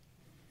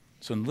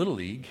 So in Little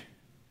League,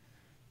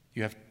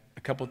 you have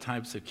a couple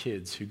types of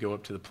kids who go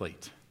up to the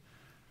plate.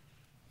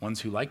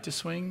 Ones who like to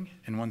swing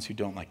and ones who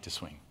don't like to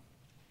swing.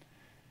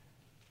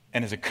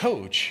 And as a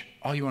coach,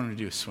 all you want them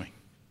to do is swing.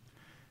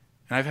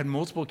 And I've had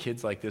multiple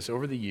kids like this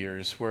over the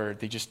years where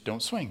they just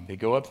don't swing. They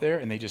go up there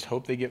and they just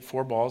hope they get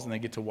 4 balls and they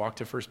get to walk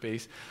to first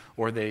base,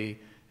 or they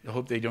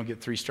hope they don't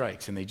get 3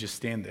 strikes and they just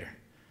stand there.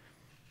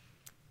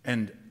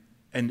 And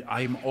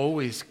I'm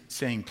always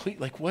saying,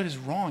 please, like, what is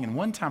wrong? And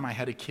one time I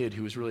had a kid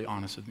who was really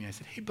honest with me. I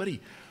said, hey, buddy,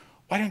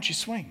 why don't you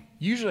swing?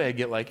 Usually I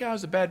get like, oh, it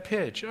was a bad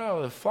pitch.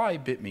 Oh, the fly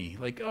bit me.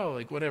 Like, oh,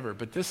 like whatever.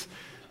 But this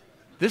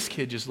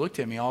kid just looked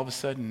at me all of a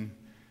sudden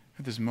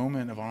at this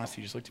moment of honesty.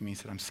 He just looked at me and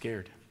said, I'm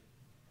scared.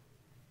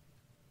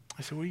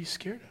 I said, what are you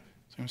scared of?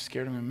 He said, I'm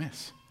scared I'm going to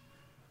miss.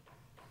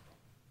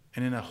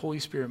 And in a Holy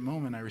Spirit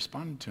moment, I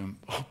responded to him,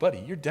 oh, buddy,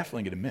 you're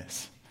definitely going to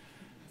miss.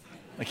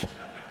 Like,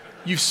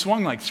 you've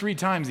swung like 3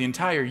 times the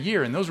entire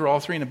year, and those were all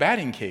 3 in a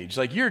batting cage.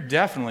 Like, you're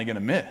definitely going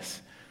to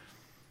miss.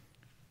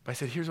 But I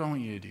said, here's what I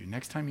want you to do.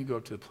 Next time you go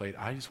up to the plate,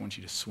 I just want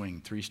you to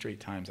swing 3 straight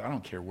times. I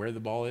don't care where the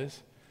ball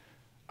is.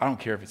 I don't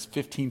care if it's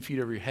 15 feet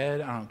over your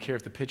head. I don't care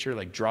if the pitcher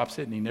like drops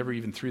it and he never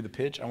even threw the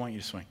pitch. I want you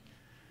to swing.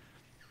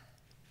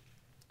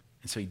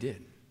 And so he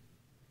did.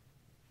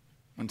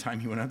 One time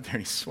he went up there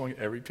and he swung at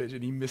every pitch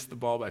and he missed the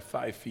ball by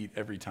 5 feet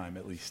every time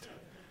at least.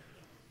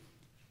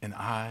 And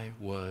I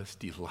was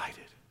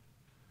delighted.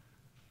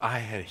 I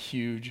had a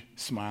huge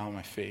smile on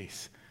my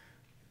face.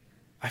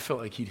 I felt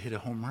like he'd hit a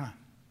home run.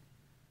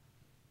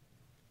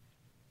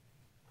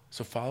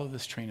 So follow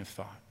this train of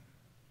thought.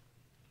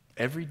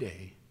 Every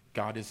day,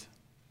 God is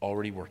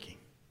already working.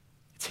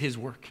 It's his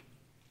work.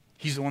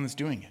 He's the one that's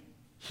doing it.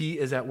 He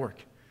is at work.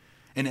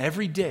 And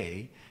every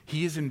day,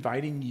 he is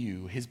inviting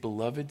you, his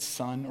beloved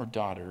son or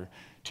daughter,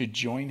 to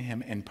join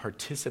him and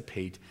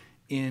participate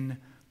in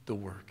the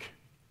work.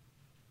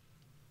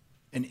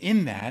 And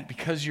in that,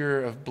 because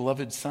you're a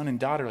beloved son and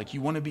daughter, like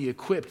you want to be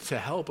equipped to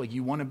help, like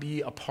you want to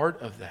be a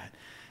part of that.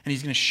 And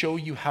he's going to show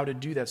you how to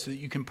do that so that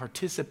you can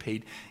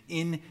participate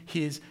in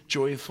his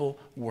joyful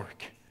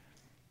work.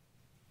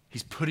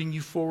 He's putting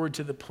you forward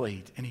to the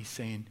plate and he's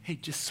saying, hey,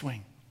 just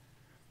swing.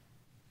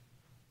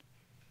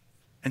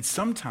 And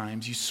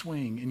sometimes you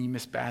swing and you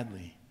miss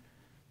badly.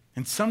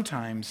 And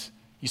sometimes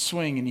you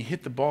swing and you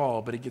hit the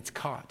ball, but it gets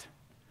caught.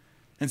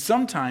 And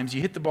sometimes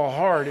you hit the ball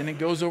hard and it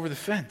goes over the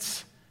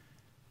fence.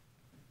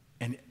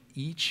 And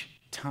each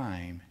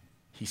time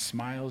he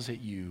smiles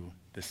at you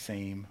the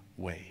same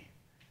way.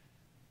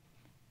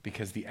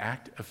 Because the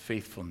act of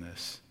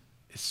faithfulness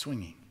is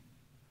swinging.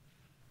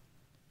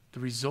 The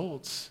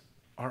results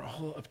are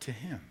all up to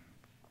him.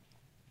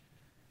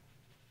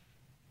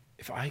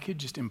 If I could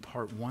just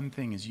impart one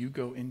thing as you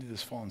go into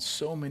this fall, and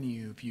so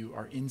many of you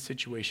are in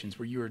situations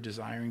where you are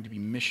desiring to be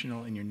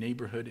missional in your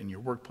neighborhood, in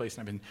your workplace,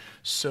 and I've been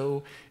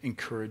so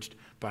encouraged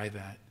by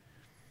that.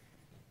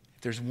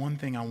 If there's one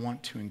thing I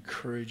want to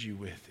encourage you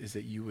with, is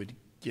that you would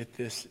get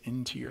this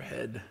into your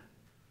head,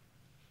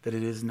 that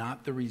it is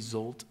not the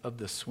result of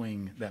the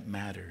swing that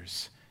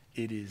matters.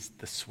 It is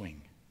the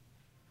swing.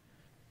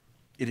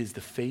 It is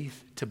the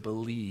faith to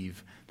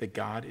believe that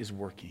God is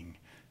working,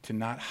 to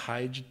not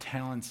hide your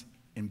talents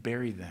and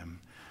bury them,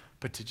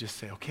 but to just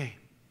say, okay,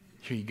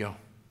 here you go.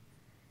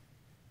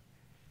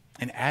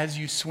 And as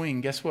you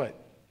swing, guess what?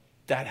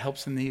 That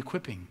helps in the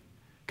equipping.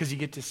 Because you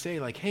get to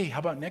say like, hey, how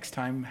about next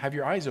time have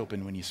your eyes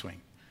open when you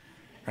swing,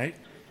 right?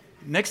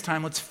 Next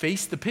time, let's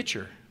face the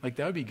pitcher. Like,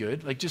 that would be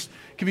good. Like, just,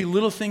 it could be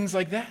little things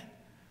like that.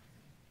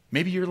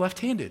 Maybe you're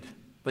left-handed.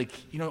 Like,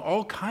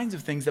 all kinds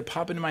of things that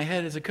pop into my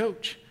head as a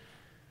coach.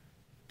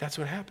 That's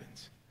what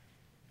happens.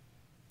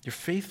 Your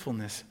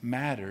faithfulness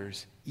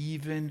matters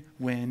even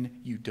when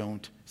you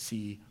don't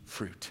see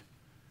fruit.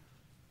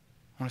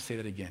 I want to say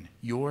that again.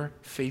 Your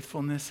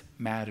faithfulness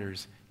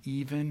matters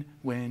even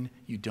when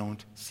you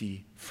don't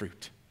see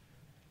fruit.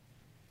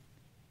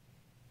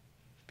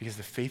 Because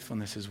the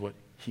faithfulness is what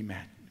he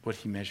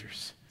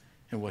measures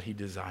and what he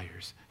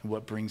desires and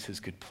what brings his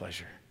good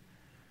pleasure.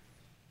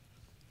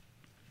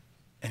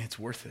 And it's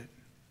worth it.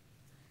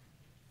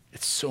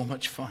 It's so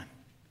much fun.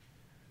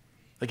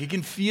 Like, it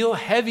can feel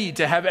heavy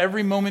to have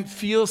every moment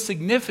feel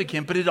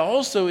significant, but it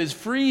also is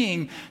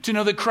freeing to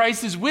know that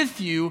Christ is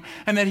with you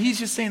and that he's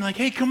just saying like,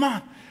 hey, come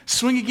on,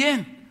 swing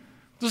again.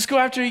 Let's go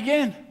after it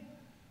again.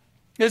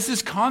 It's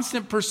this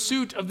constant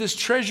pursuit of this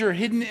treasure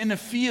hidden in a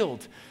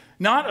field,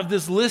 not of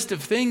this list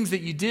of things that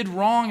you did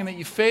wrong and that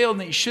you failed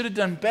and that you should have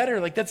done better.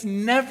 Like, that's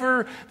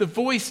never the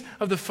voice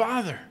of the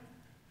Father.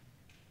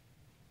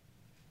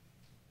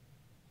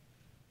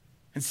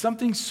 And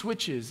something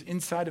switches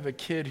inside of a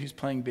kid who's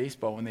playing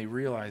baseball when they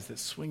realize that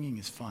swinging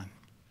is fun.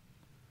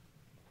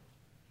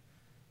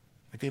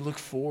 Like, they look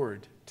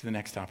forward to the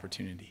next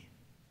opportunity.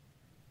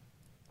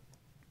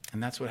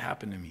 And that's what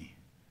happened to me.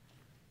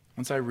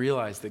 Once I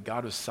realized that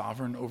God was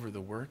sovereign over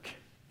the work,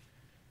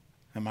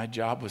 and my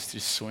job was to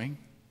swing,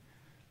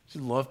 to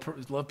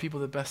love people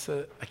the best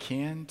that I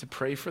can, to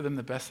pray for them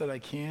the best that I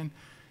can,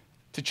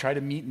 to try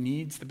to meet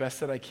needs the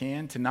best that I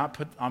can, to not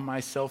put on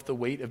myself the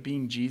weight of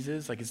being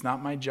Jesus. Like, it's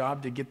not my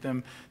job to get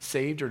them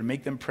saved or to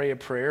make them pray a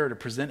prayer or to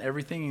present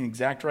everything in the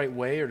exact right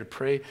way or to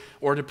pray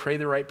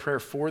the right prayer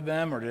for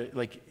them or to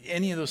like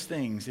any of those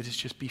things. It is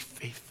just be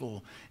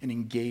faithful and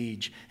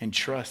engage and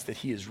trust that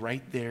he is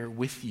right there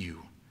with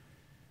you,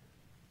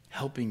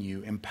 helping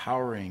you,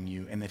 empowering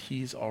you, and that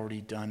he's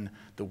already done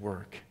the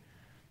work.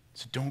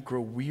 So don't grow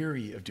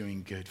weary of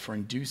doing good, for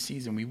in due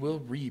season we will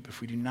reap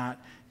if we do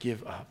not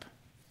give up.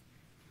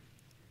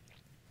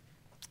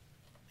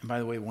 And by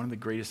the way, one of the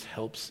greatest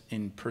helps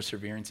in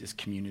perseverance is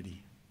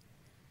community.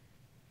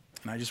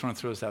 And I just want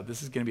to throw this out.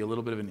 This is going to be a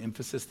little bit of an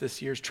emphasis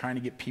this year, is trying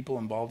to get people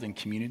involved in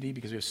community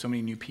because we have so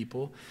many new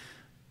people.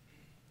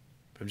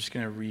 But I'm just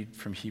going to read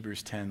from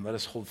Hebrews 10. Let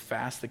us hold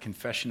fast the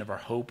confession of our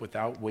hope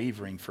without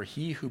wavering, for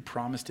he who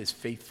promised is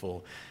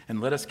faithful.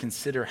 And let us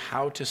consider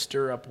how to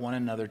stir up one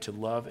another to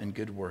love and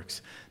good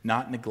works,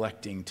 not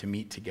neglecting to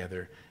meet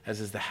together,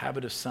 as is the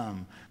habit of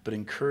some, but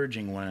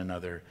encouraging one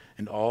another,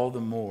 and all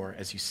the more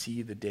as you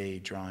see the day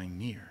drawing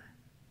near.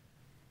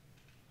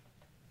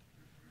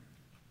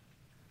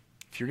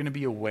 If you're going to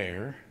be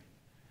aware, and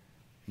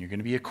you're going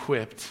to be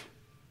equipped,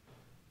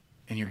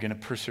 and you're going to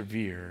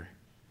persevere,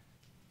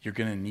 you're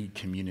going to need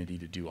community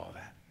to do all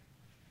that.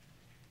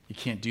 You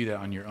can't do that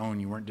on your own.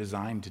 You weren't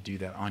designed to do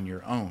that on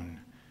your own.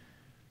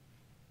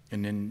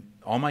 And in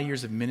all my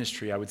years of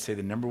ministry, I would say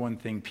the number one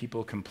thing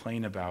people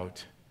complain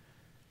about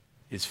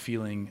is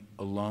feeling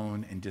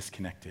alone and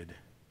disconnected.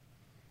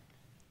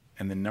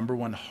 And the number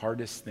one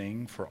hardest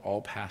thing for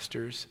all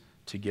pastors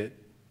to get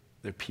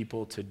their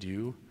people to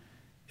do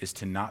is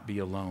to not be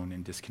alone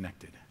and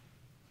disconnected.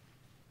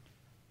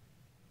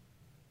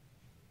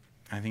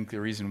 I think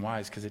the reason why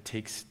is because it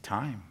takes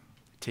time,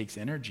 it takes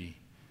energy,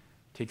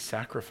 it takes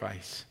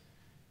sacrifice.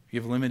 We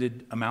have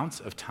limited amounts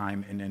of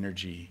time and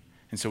energy,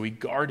 and so we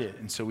guard it,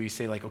 and so we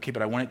say like, okay,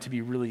 but I want it to be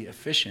really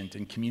efficient,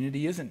 and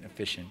community isn't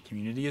efficient.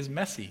 Community is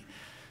messy.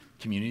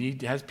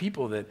 Community has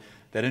people that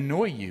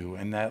annoy you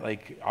and that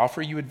like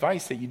offer you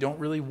advice that you don't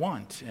really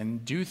want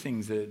and do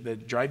things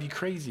that drive you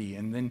crazy,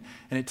 and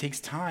it takes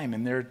time,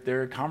 and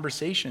there are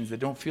conversations that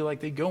don't feel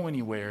like they go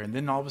anywhere, and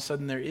then all of a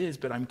sudden there is.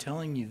 But I'm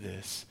telling you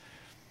this,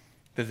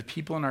 that the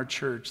people in our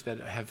church that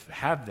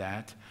have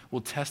that will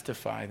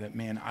testify that,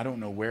 man, I don't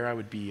know where I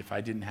would be if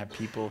I didn't have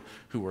people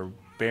who are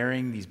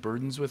bearing these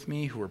burdens with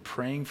me, who are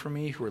praying for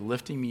me, who are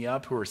lifting me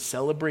up, who are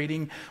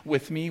celebrating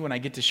with me when I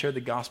get to share the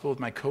gospel with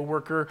my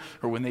coworker,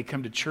 or when they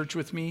come to church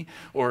with me,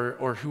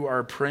 or who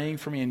are praying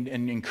for me and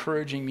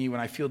encouraging me when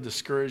I feel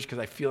discouraged because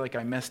I feel like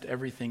I messed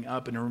everything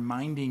up, and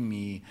reminding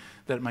me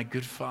that my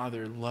good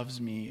Father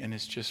loves me and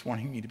is just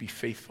wanting me to be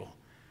faithful.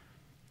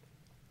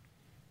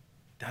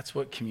 That's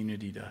what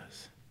community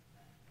does.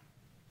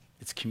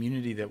 It's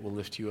community that will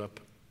lift you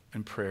up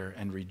in prayer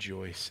and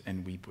rejoice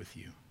and weep with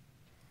you.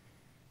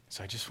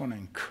 So I just want to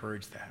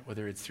encourage that,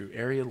 whether it's through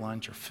area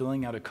lunch or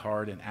filling out a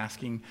card and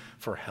asking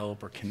for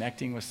help or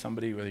connecting with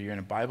somebody, whether you're in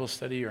a Bible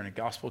study or in a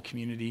gospel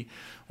community,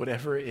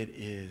 whatever it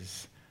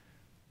is,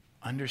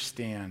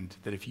 understand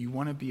that if you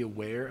want to be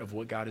aware of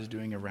what God is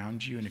doing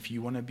around you, and if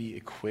you want to be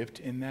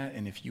equipped in that,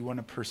 and if you want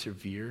to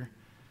persevere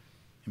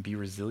and be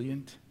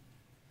resilient,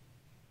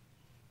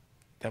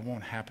 that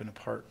won't happen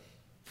apart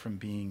from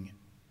being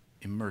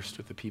immersed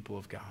with the people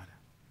of God.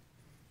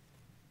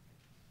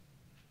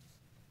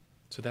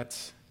 So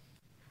that's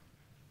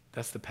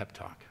the pep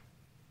talk.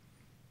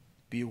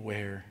 Be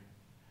aware,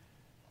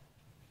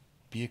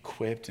 be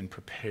equipped and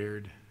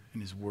prepared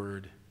in his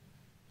word,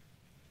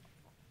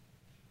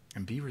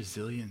 and be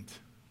resilient,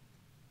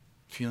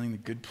 feeling the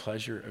good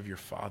pleasure of your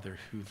Father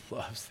who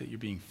loves that you're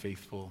being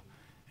faithful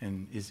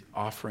and is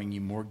offering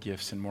you more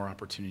gifts and more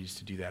opportunities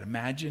to do that.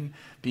 Imagine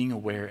being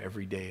aware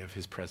every day of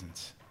his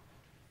presence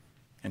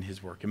and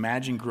his work.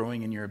 Imagine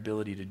growing in your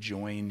ability to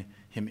join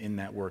him in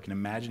that work. And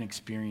imagine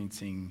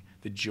experiencing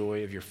the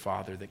joy of your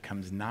Father that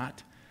comes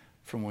not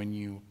from when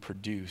you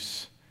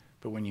produce,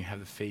 but when you have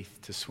the faith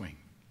to swing.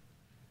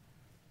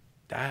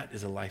 That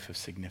is a life of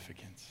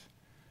significance.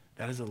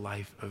 That is a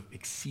life of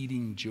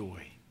exceeding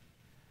joy.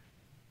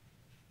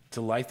 It's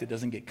a life that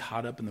doesn't get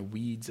caught up in the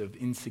weeds of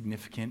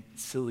insignificant,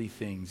 silly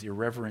things,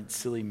 irreverent,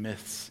 silly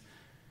myths.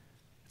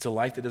 It's a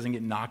life that doesn't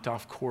get knocked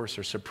off course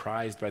or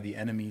surprised by the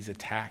enemy's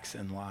attacks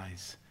and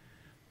lies.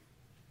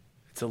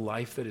 It's a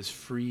life that is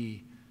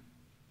free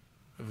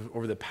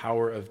over the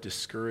power of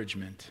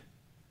discouragement.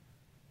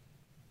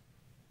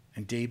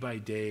 And day by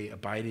day,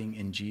 abiding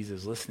in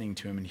Jesus, listening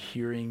to him and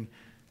hearing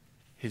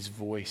his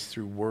voice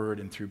through word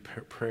and through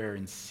prayer,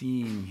 and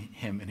seeing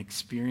him and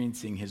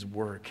experiencing his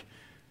work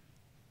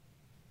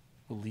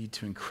will lead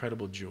to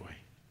incredible joy.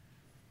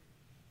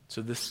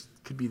 So this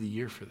could be the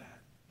year for that.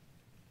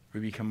 We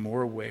become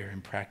more aware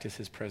and practice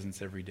his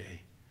presence every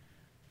day,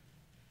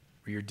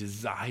 where your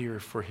desire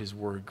for his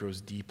word grows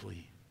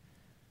deeply,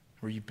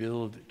 where you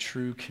build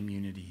true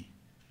community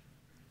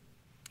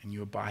and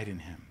you abide in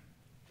him.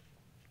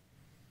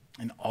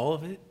 And all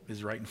of it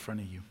is right in front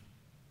of you.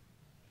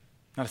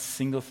 Not a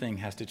single thing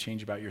has to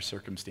change about your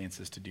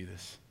circumstances to do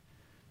this.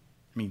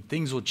 I mean,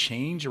 things will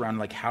change around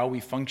like how we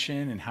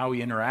function and how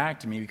we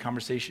interact and maybe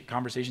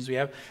conversations we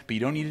have, but you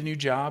don't need a new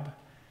job.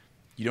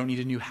 You don't need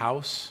a new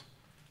house.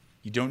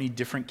 You don't need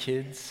different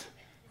kids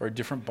or a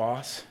different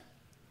boss,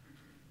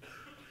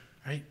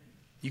 right?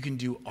 You can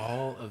do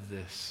all of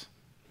this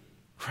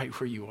right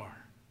where you are.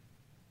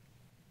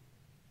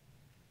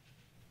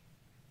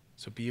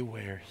 So be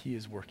aware, he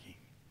is working.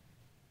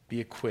 Be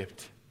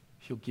equipped.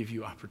 He'll give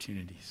you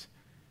opportunities.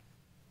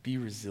 Be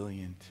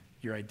resilient.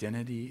 Your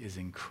identity is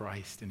in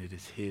Christ, and it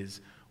is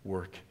his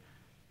work.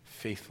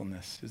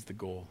 Faithfulness is the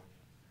goal.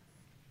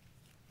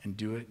 And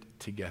do it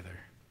together.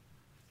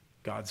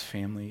 God's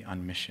family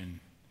on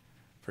mission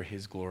for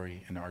his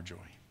glory and our joy.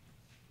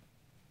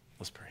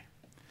 Let's pray.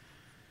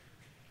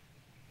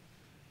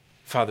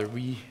 Father,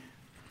 we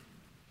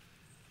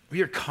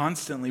are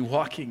constantly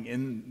walking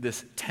in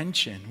this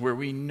tension where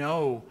we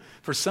know,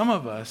 for some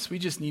of us, we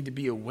just need to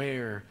be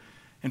aware,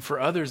 and for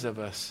others of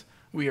us,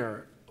 we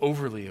are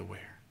overly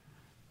aware.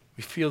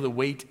 We feel the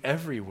weight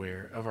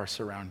everywhere of our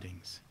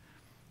surroundings.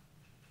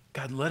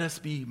 God, let us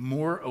be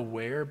more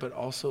aware, but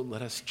also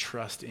let us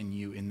trust in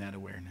you in that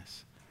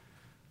awareness.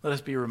 Let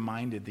us be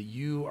reminded that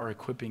you are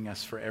equipping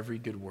us for every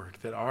good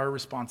work, that our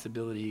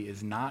responsibility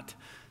is not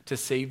to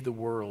save the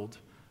world,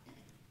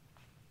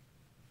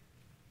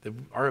 that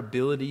our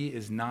ability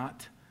is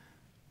not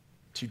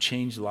to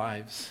change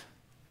lives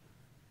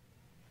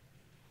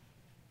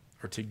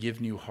or to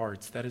give new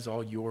hearts. That is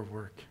all your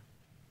work.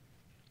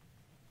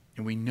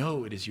 And we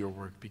know it is your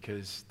work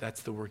because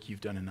that's the work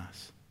you've done in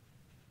us.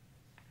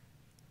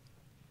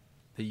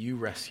 That you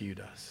rescued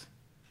us,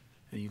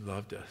 that you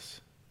loved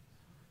us.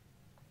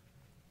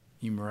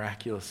 You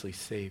miraculously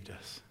saved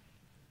us.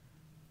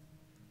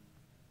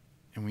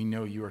 And we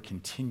know you are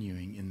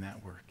continuing in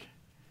that work.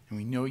 And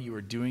we know you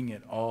are doing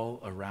it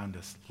all around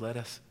us. Let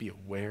us be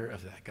aware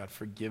of that. God,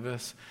 forgive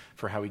us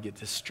for how we get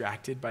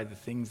distracted by the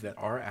things that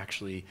are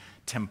actually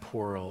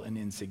temporal and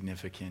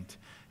insignificant,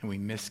 and we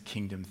miss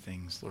kingdom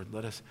things. Lord,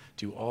 let us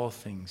do all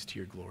things to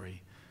your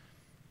glory.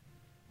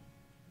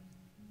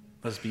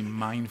 Let us be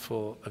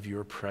mindful of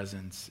your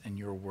presence and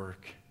your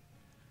work.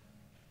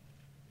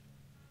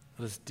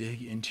 Let us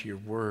dig into your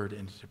word,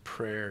 into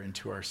prayer,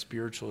 into our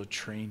spiritual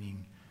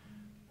training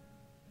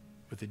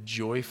with a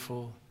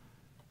joyful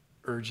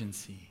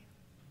urgency,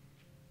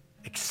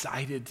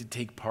 excited to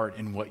take part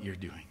in what you're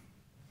doing,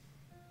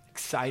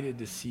 excited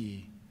to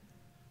see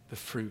the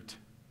fruit,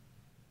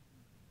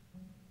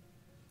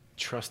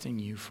 trusting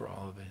you for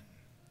all of it,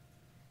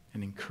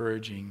 and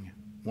encouraging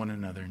one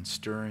another and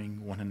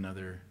stirring one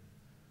another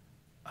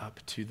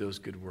up to those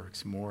good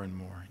works more and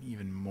more,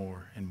 even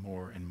more and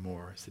more and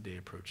more as the day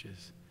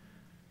approaches.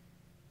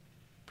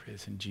 Pray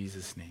this in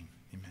Jesus' name.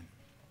 Amen.